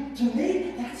 And to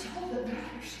me, that's all that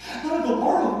matters. Though the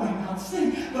world may not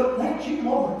see, but thank you,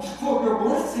 Lord, for your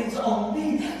blessings on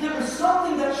me. There is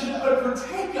something that should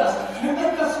overtake us and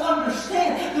make us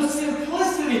understand the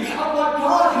simplicity of what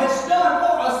God has done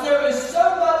for us. There is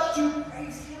so much to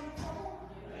praise Him for.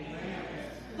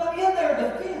 But in their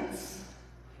defense,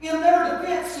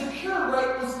 secure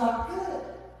rate was not good.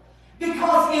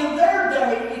 Because in their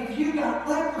day, if you got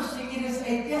leprosy, it is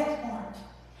a death warrant.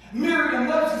 Miriam,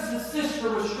 Moses' sister,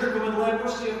 was stricken with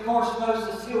leprosy. Of course,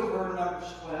 Moses healed her in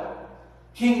Numbers 12.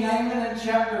 King Naaman in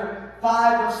chapter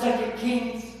 5 of 2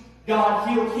 Kings, God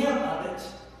healed him of it.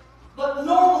 But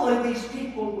normally these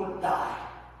people would die.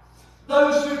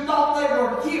 Those who thought they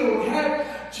were healed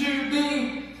had to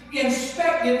be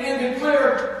inspected and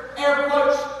declared, air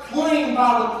quotes, clean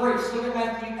by the priest. Look at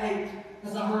Matthew 8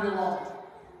 as I hurry along.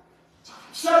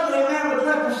 Suddenly a man with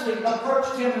leprosy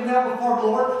approached him and knelt before the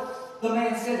Lord. The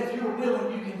man said, "If you're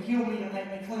willing, you can heal me and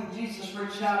make me clean." Jesus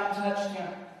reached out and touched him.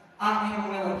 "I am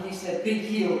willing," he said, "be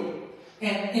healed."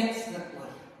 And instantly,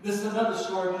 this is another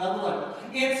story of another leper,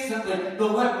 instantly the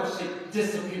leprosy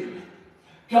disappeared.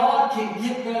 God can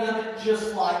get rid of it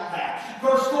just like that.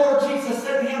 Verse 4, Jesus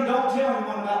said to him, "Don't tell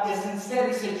anyone about this." Instead,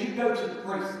 he said, "You go to the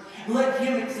priest. Let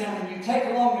him examine you. Take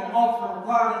along an offering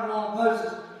required in the law of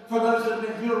Moses for those that have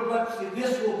been healed of leprosy.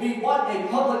 This will be what? A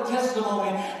public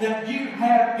testimony that you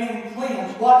have been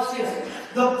cleansed." Watch this.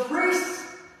 The priests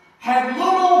had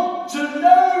little to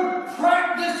no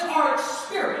practice or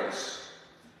experience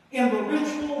in the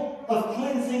ritual of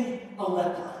cleansing a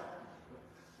leper.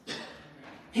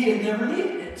 He had never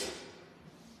needed it.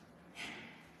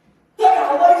 They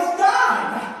always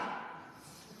died.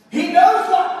 He knows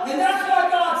what, and that's why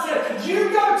God said, "You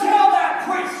go tell that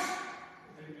priest."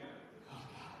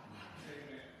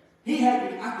 He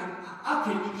had, I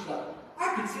kid you stuff.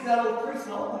 I could see that old priest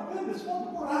and, oh my goodness, what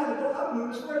the Lord, I haven't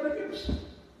known this for 80 years.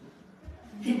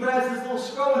 He grabs his little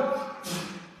scroll and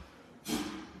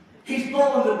he's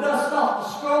blowing the dust off the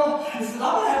scroll and says,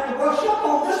 "I'm going to have to brush up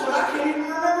on this one. I can't even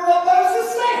remember what Moses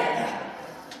said.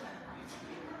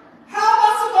 How am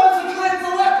I supposed to cleanse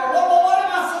the leper? What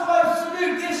am I supposed to do?"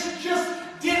 This just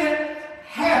didn't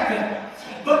happen.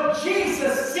 But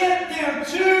Jesus sent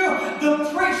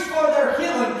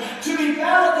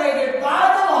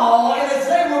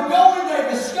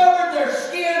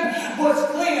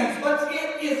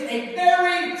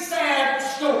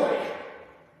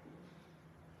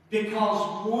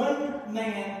because one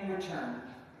man returned,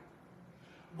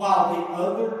 while the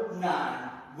other 9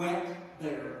 went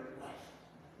their way.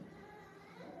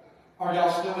 Are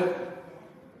y'all still with me?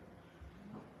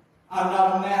 I'm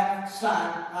not a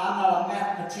I'm not a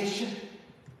mathematician,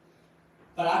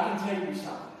 but I can tell you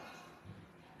something.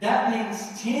 That means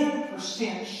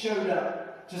 10% showed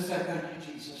up to say thank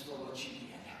you, Jesus, for what you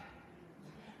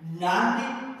did.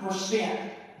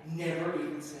 90% never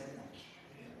even said thank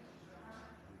you.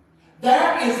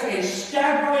 That is a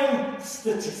staggering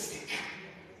statistic.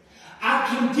 I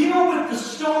can deal with the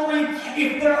story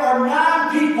if there are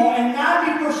 9 people and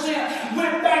 90%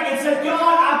 went back and said, God,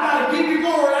 I've got to give you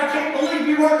glory. I can't believe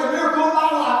you worked a miracle in my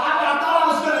life. I thought I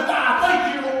was going to die. Thank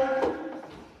you, Lord.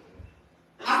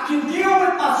 I can deal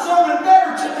with my sermon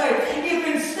better today if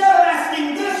instead of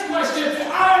asking this question,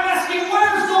 I am asking,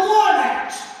 where's the one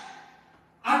at?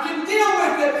 I can deal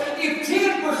with it if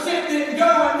 10% didn't go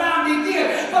and 90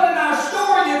 did. But in our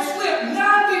story, it's flipped.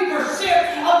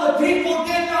 90% of the people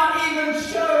did not even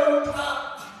show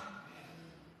up.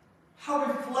 How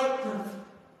reflective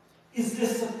is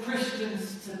this of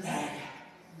Christians today?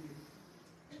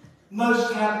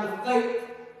 Most have the faith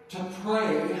to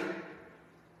pray,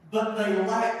 but they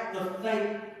lack the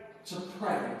faith to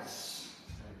praise.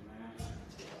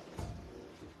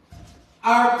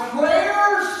 Our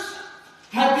prayers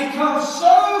have become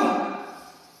so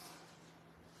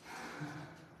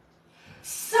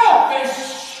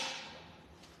selfish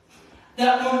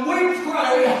that when we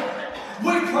pray,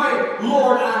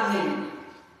 Lord, I need.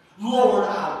 Lord,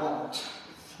 I want.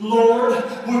 Lord,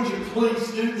 would you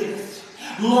please do this?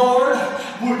 Lord,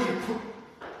 would you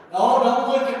Oh, don't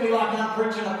look at me like I'm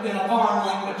preaching in a foreign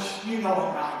language. You know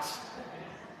I'm right.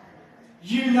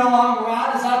 You know I'm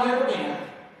right as I've ever been.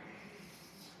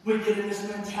 We get in this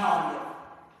mentality of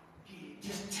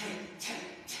just take.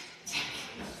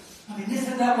 I mean,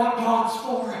 isn't that what God's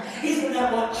for? Isn't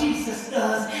that what Jesus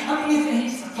does? I mean, isn't He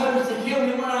supposed to heal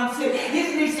me when I'm sick?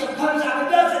 Isn't He supposed to?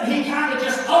 Doesn't He kind of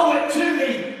just owe it to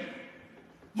me?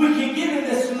 We can get in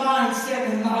this mindset,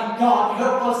 and my God,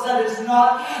 help us, that is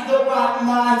not the right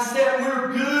mindset.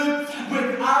 We're good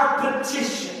with our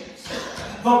petitions,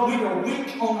 but we are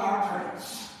weak on our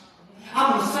prayers.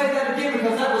 I'm going to say that again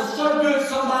because that was so good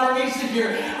somebody needs to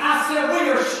hear. I said we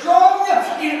are strong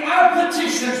in our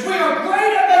petitions. We are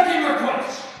great at making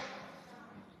requests.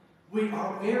 We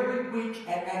are very weak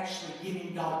at actually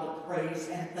giving God the praise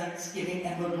and thanksgiving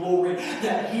and the glory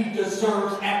that He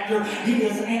deserves after He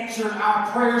has answered our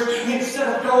prayers.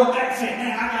 Instead of going back and saying,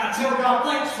 man, I got to tell God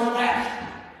thanks for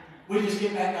that, we just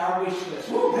get back to our wish list.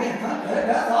 Oh, man,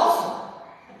 that's awesome.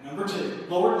 Number 2,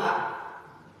 Lord,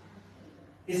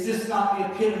 is this not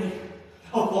the epitome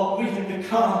of what we have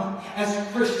become as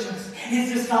Christians?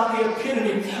 Is this not the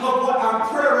epitome of what our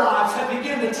prayer lives have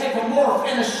begun to take a morph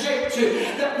and a shape to?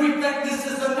 That we think this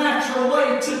is the natural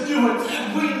way to do it.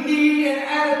 We need an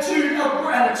attitude of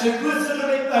gratitude. Listen to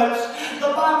me, folks.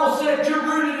 The Bible said you're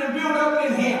rooted and built up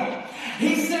in Him.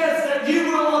 He says that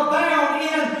you will abound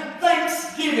in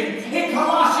thanksgiving. In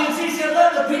Colossians, he said,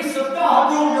 let the peace of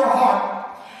God rule your heart.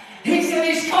 He said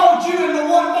He's called you in the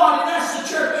one body, that's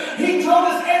the church. He told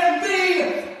us, and be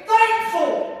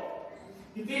thankful.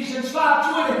 Ephesians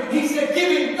 5:20, he said,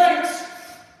 giving thanks.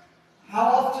 How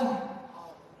often?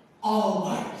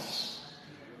 Always.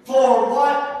 For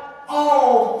what?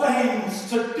 All things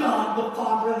to God the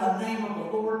Father in the name of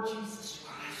the Lord Jesus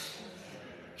Christ.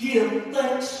 Give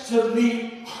thanks to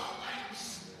me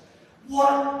always.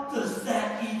 What does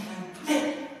that even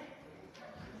mean?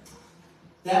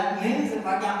 That means if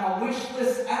I got my wish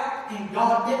list out and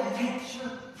God didn't answer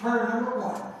prayer number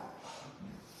 1.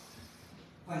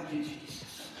 Thank you,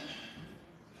 Jesus.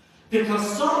 Because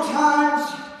sometimes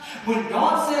when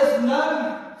God says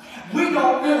no, we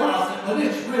don't realize it, but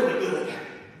it's really good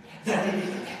that He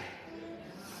did.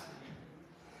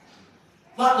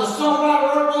 Like the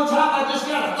songwriter wrote one time, I just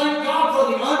got to thank God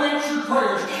for the unanswered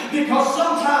prayers. Because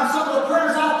sometimes some of the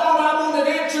prayers I thought I wanted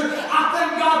answered, I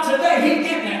thank God today He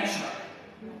didn't answer.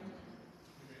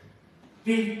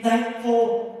 Be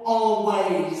thankful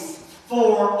always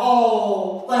for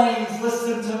all things.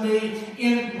 Listen to me.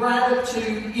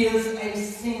 Ingratitude is a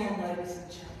sin, ladies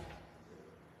and gentlemen.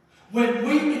 When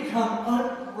we become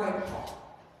ungrateful,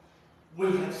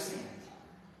 we have sinned.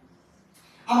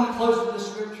 I'm going to close with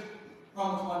this scripture,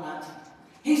 Romans 1:19.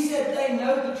 He said they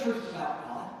know the truth about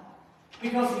God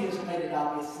because He has made it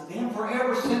obvious to them. For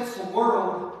ever since the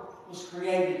world was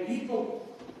created, people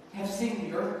have seen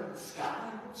the earth and the sky.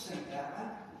 Sing that,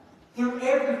 right? Through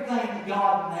everything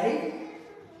God made,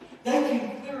 they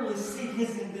can clearly see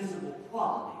His invisible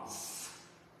qualities.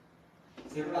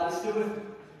 Is everybody still with me?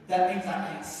 That means I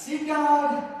can't see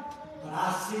God, But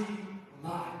I see,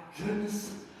 my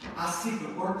goodness, I see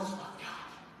the works of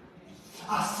God.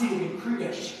 I see it in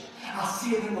creation. I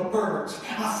see it in the birds.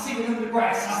 I see it in the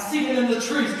grass. I see it in the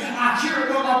trees. I hear it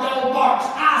when my dog barks.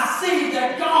 I see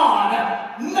that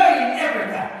God made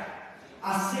everything.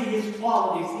 I see His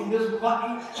qualities,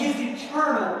 His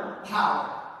eternal power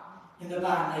in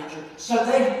divine nature. So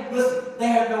they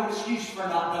have no excuse for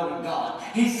not knowing God.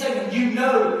 He's saying, you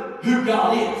know who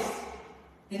God is.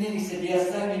 And then He said,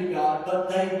 yes, they knew God, but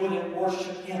they wouldn't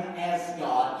worship Him as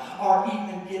God or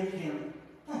even give Him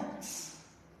thanks.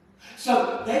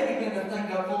 So they began to think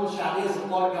of foolish ideas of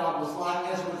what God was like.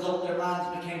 As a result, their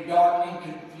minds became dark and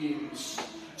confused,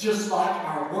 just like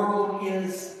our world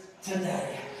is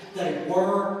today. They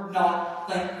were not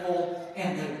thankful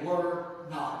and they were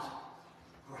not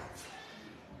grateful.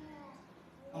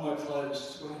 I'm going to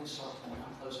close. Go ahead and start playing.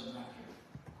 I'm closing right here.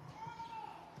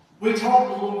 We talked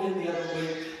a little bit the other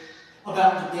week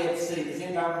about the Dead Sea. Does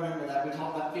anybody remember that? We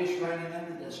talked about fish raining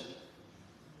in the desert.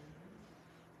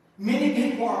 Many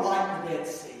people are like the Dead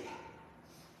Sea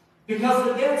because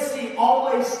the Dead Sea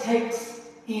always takes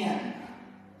in.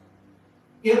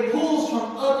 It pulls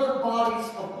from other bodies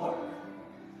of water.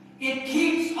 It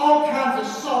keeps all kinds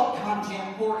of salt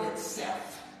content for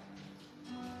itself.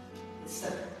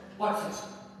 Watch this.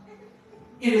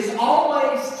 It is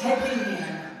always taking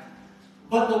in,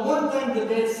 but the one thing the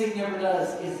Dead Sea never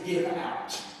does is give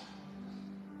out.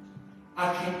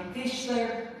 I can't fish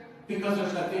there because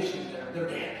there's no fish in there. They're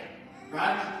dead.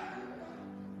 Right?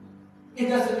 It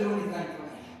doesn't do anything for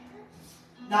me.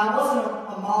 Now, I was in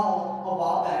a mall a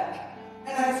while back,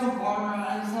 and I had some farmer,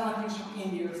 and it sounded like he was from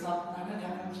India or something. I didn't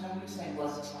understand what he was saying,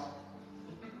 bless his heart.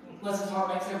 Bless his heart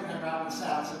makes everything right in the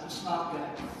South, so it's not good.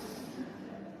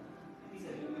 He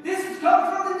said, this is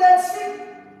coming from the Dead Sea.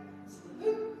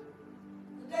 The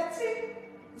Dead Sea?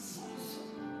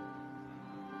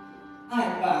 I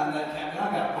ain't buying that, Captain. I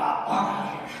got to buy one out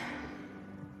here.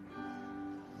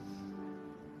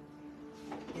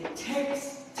 It takes.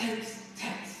 And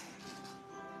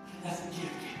that's a give.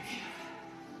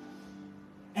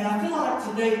 And I feel like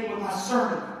today with my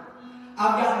sermon,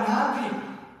 I've got 9 people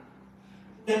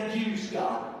that use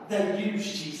God, they use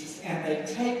Jesus, and they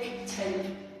take.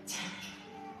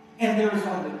 And there is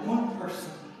only one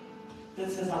person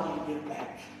that says, I want to give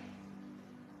back.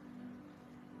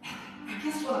 I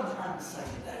guess what I'm trying to say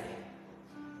today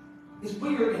is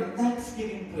we are in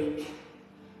Thanksgiving week.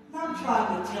 And I'm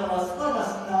trying to tell us, let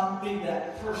us not be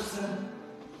that person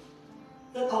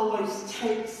that always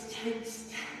takes,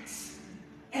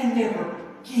 and never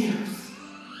gives.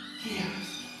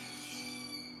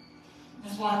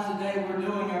 That's why today we're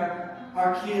doing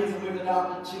our kids, and we've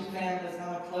adopted 2 families. And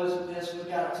I'm going to close with this. We've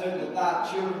got a total of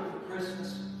 5 children for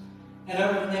Christmas. And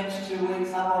over the next 2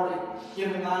 weeks, I've already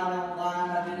given mine online.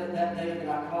 I did it that day that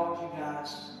I called you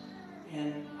guys.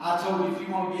 And I told you if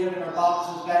you want to give in our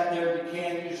boxes back there, you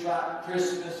can. You just write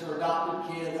Christmas or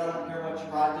adopted kids. I don't care what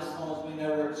you write, just as long as we know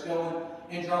where it's going,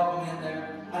 and drop them in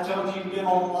there. I told you you can give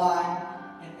online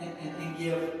and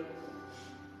give.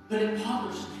 But it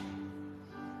bothers me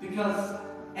because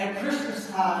at Christmas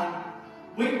time,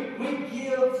 we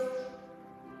give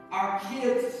our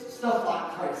kids stuff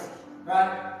like crazy,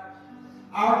 right?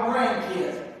 Our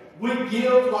grandkids, we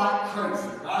give like crazy,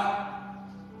 right?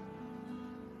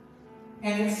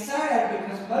 And it's sad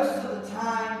because most of the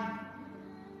time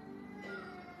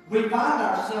we find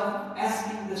ourselves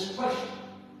asking this question.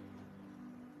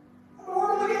 What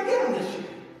are we going to give them this year?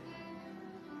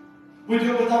 We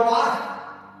do it with our wife.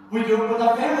 We do it with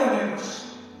our family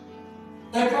members.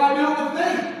 They probably do it with me.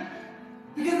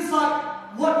 Because it's like,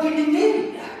 what do you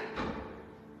need?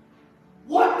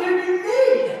 What do you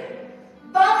need?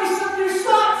 Buy me some new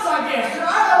socks, I guess. I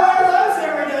wear those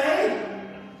every day.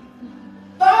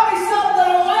 Buy me something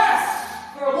that'll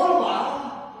last for a little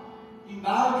while. You can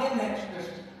buy them again next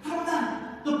Christmas. I don't know.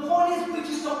 The point is, we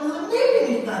just don't really need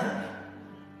anything.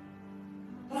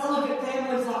 But I look at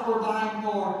families like we're buying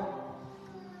for.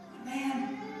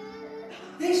 Man,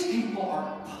 these people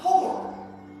are poor.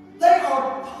 They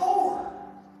are poor.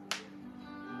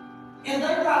 And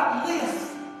they write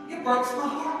lists. It breaks my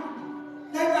heart.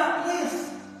 They write lists.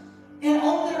 And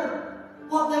on their,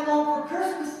 what they want for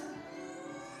Christmas.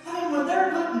 I mean, when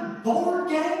they're putting board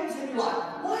games, and you're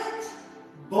like, what?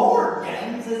 Board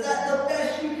games? Is that the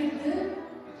best you can do?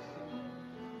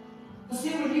 But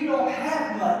see, when you don't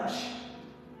have much,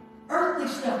 earthly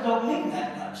stuff don't mean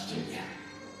that much to you.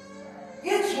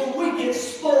 It's when we get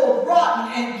spoiled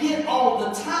rotten and get all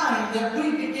the time that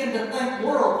we begin to think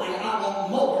worldly, I want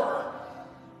more.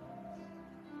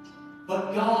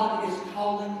 But God is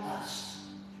calling us.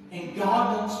 And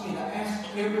God wants me to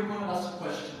ask every one of us a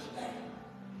question today.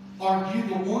 Are you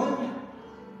the one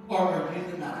or are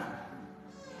you the 9?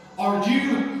 Are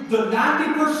you the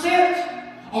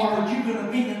 90% or are you going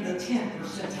to be in the 10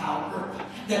 percentile group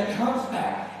that comes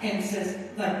back and says,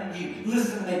 thank you.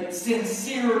 Listen to me,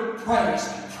 sincere praise.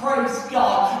 Praise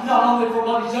God, not only for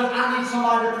what He's done. I need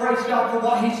somebody to praise God for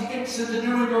what He's fixing to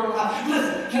do in your life.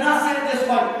 Listen, can I say it this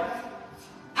way?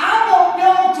 I want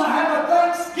y'all to have a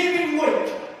Thanksgiving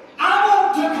week. I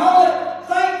want to call it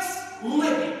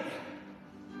Thanksgiving.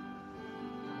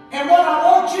 And what I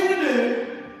want you to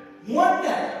do, one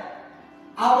day,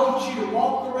 I want you to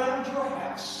walk around your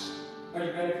house. Are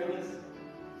you ready for this?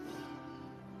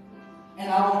 And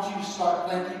I want you to start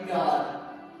thanking God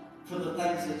for the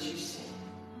things that you see.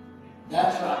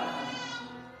 That's right.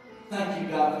 Thank you,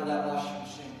 God, for that washing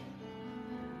machine.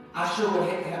 I sure would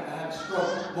hate to have a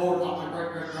stroke board like my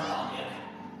great-great-grandma did.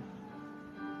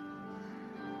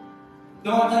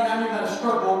 The only thing I knew about a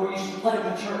stroke board, we used to play them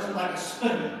in church with like a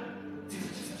spoon.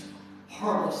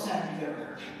 Horrible sound you've ever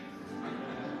heard.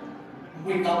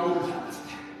 We thought we were times.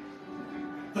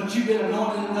 But you've been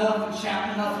anointed enough and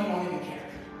shouting enough, you don't even care.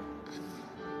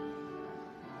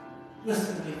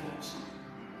 Listen to me, folks.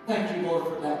 Thank you, Lord,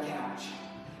 for that couch.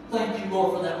 Thank you,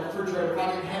 Lord, for that refrigerator. If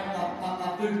I didn't have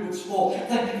my food would spoil.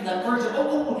 Thank you for that fridge.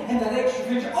 And that extra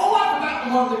fridge. Oh, I forgot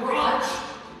the one in the garage.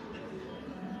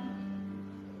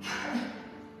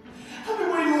 I mean,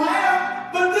 we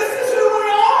laugh, but this is who we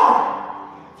are.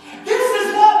 This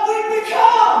is what we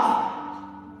become.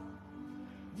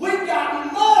 We've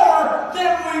got more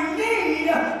than we need,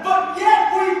 but yet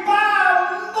we buy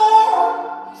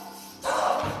more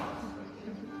stuff.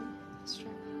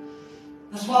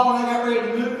 That's why when I got ready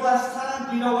to move last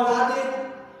time, you know what I did?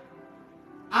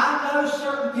 I know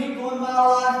certain people in my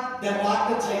life that like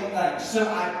to take things, so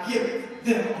I give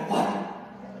them away.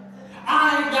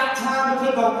 I ain't got time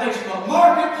to put on Facebook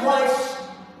Marketplace.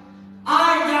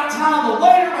 I ain't got time to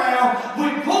wait around.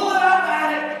 We pull it up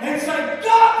at it and say,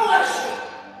 God bless you.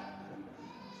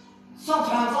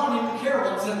 Sometimes I don't even care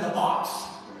what's in the box.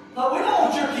 But we don't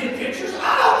want your kid pictures.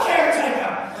 I don't care, take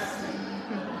them.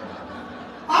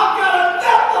 I've got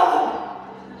enough of them.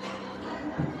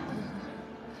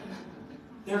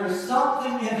 There is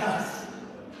something in us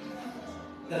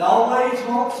that always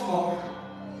wants more.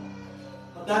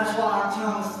 But that's why I'm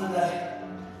telling us today.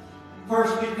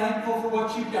 First, be thankful for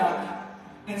what you've got.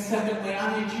 And secondly,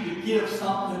 I need you to give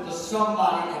something to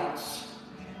somebody else.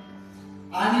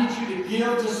 I need you to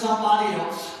give to somebody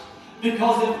else.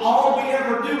 Because if all we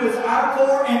ever do is our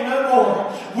poor and no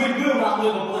more, we will not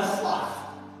live a blessed life.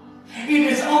 It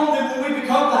is only when we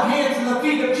become the hands and the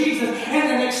feet of Jesus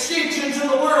and an extension to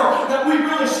the world that we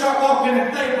really start walking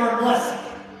in favor and blessing.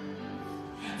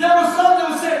 There was something that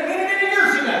was said many, many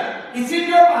years ago. It's in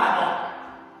your Bible.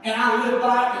 And I live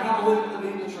by it and I believe it to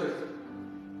be the truth.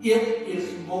 It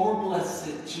is more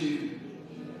blessed to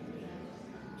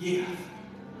give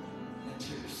than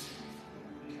to receive.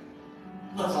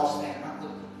 Let's all stand right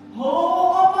there.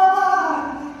 All my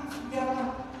life,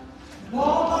 God.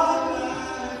 All my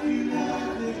life, you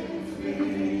have been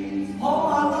free. All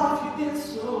my life, you've been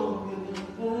so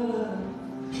good.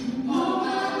 All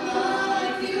my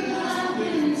life, you have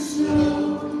been so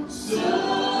good.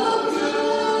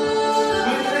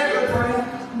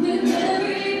 With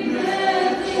every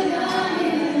breath that I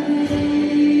am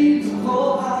able,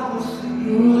 Oh, I will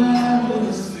sing.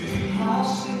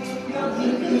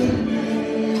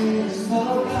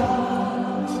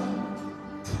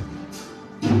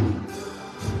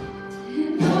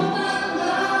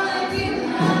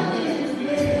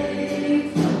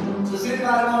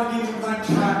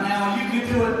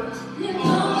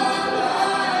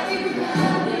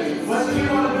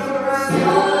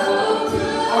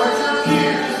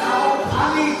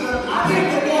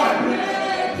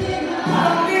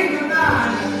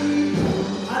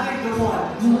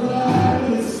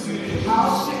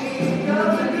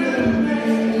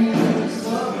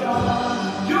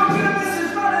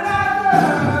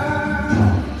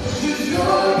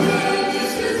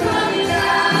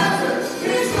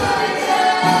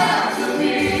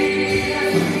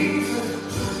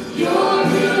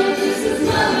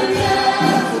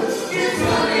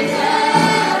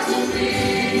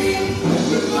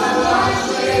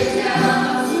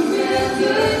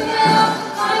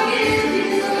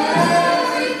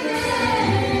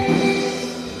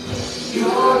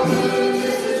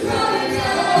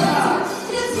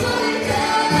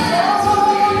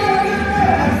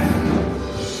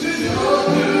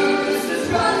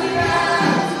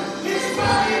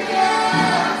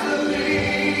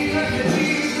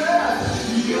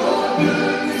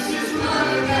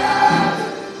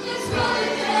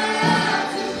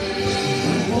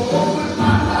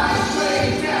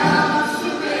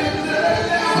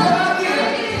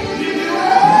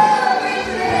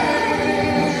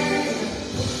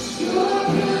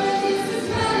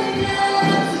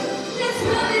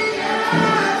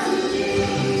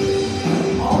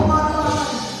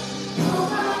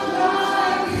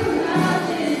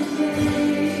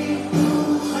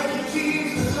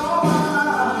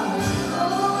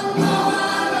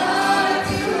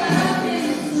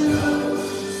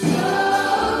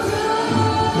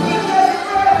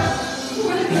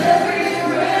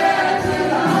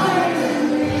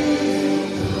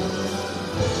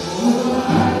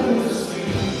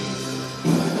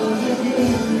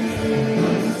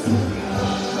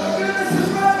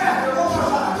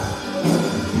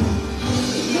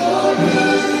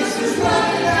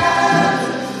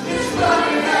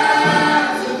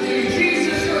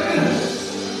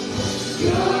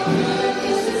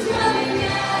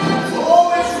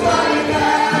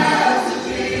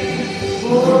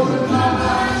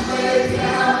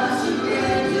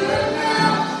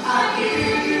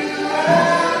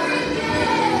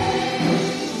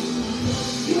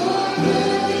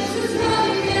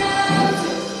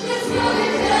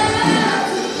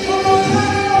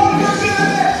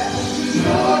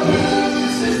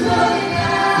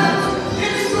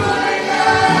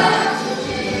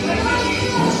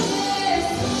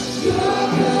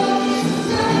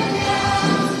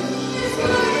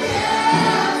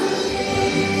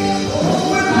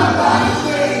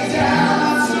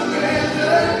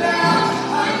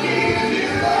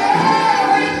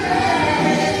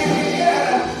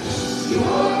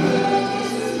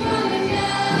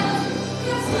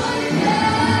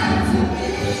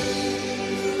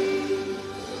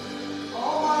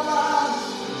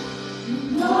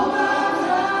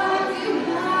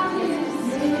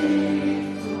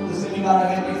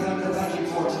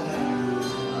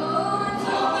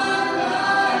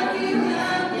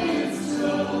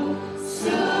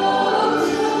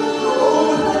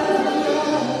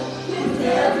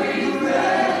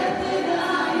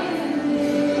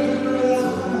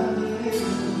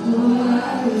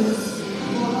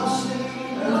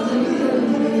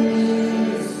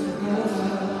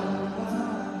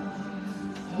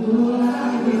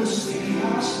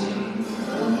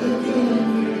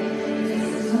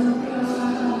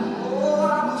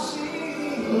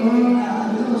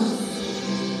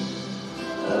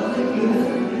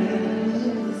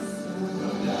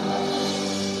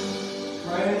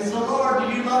 Praise the Lord.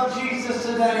 Do you love Jesus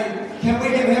today? Can we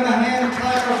give him a hand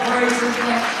clap of praise and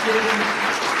thanksgiving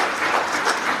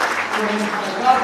for his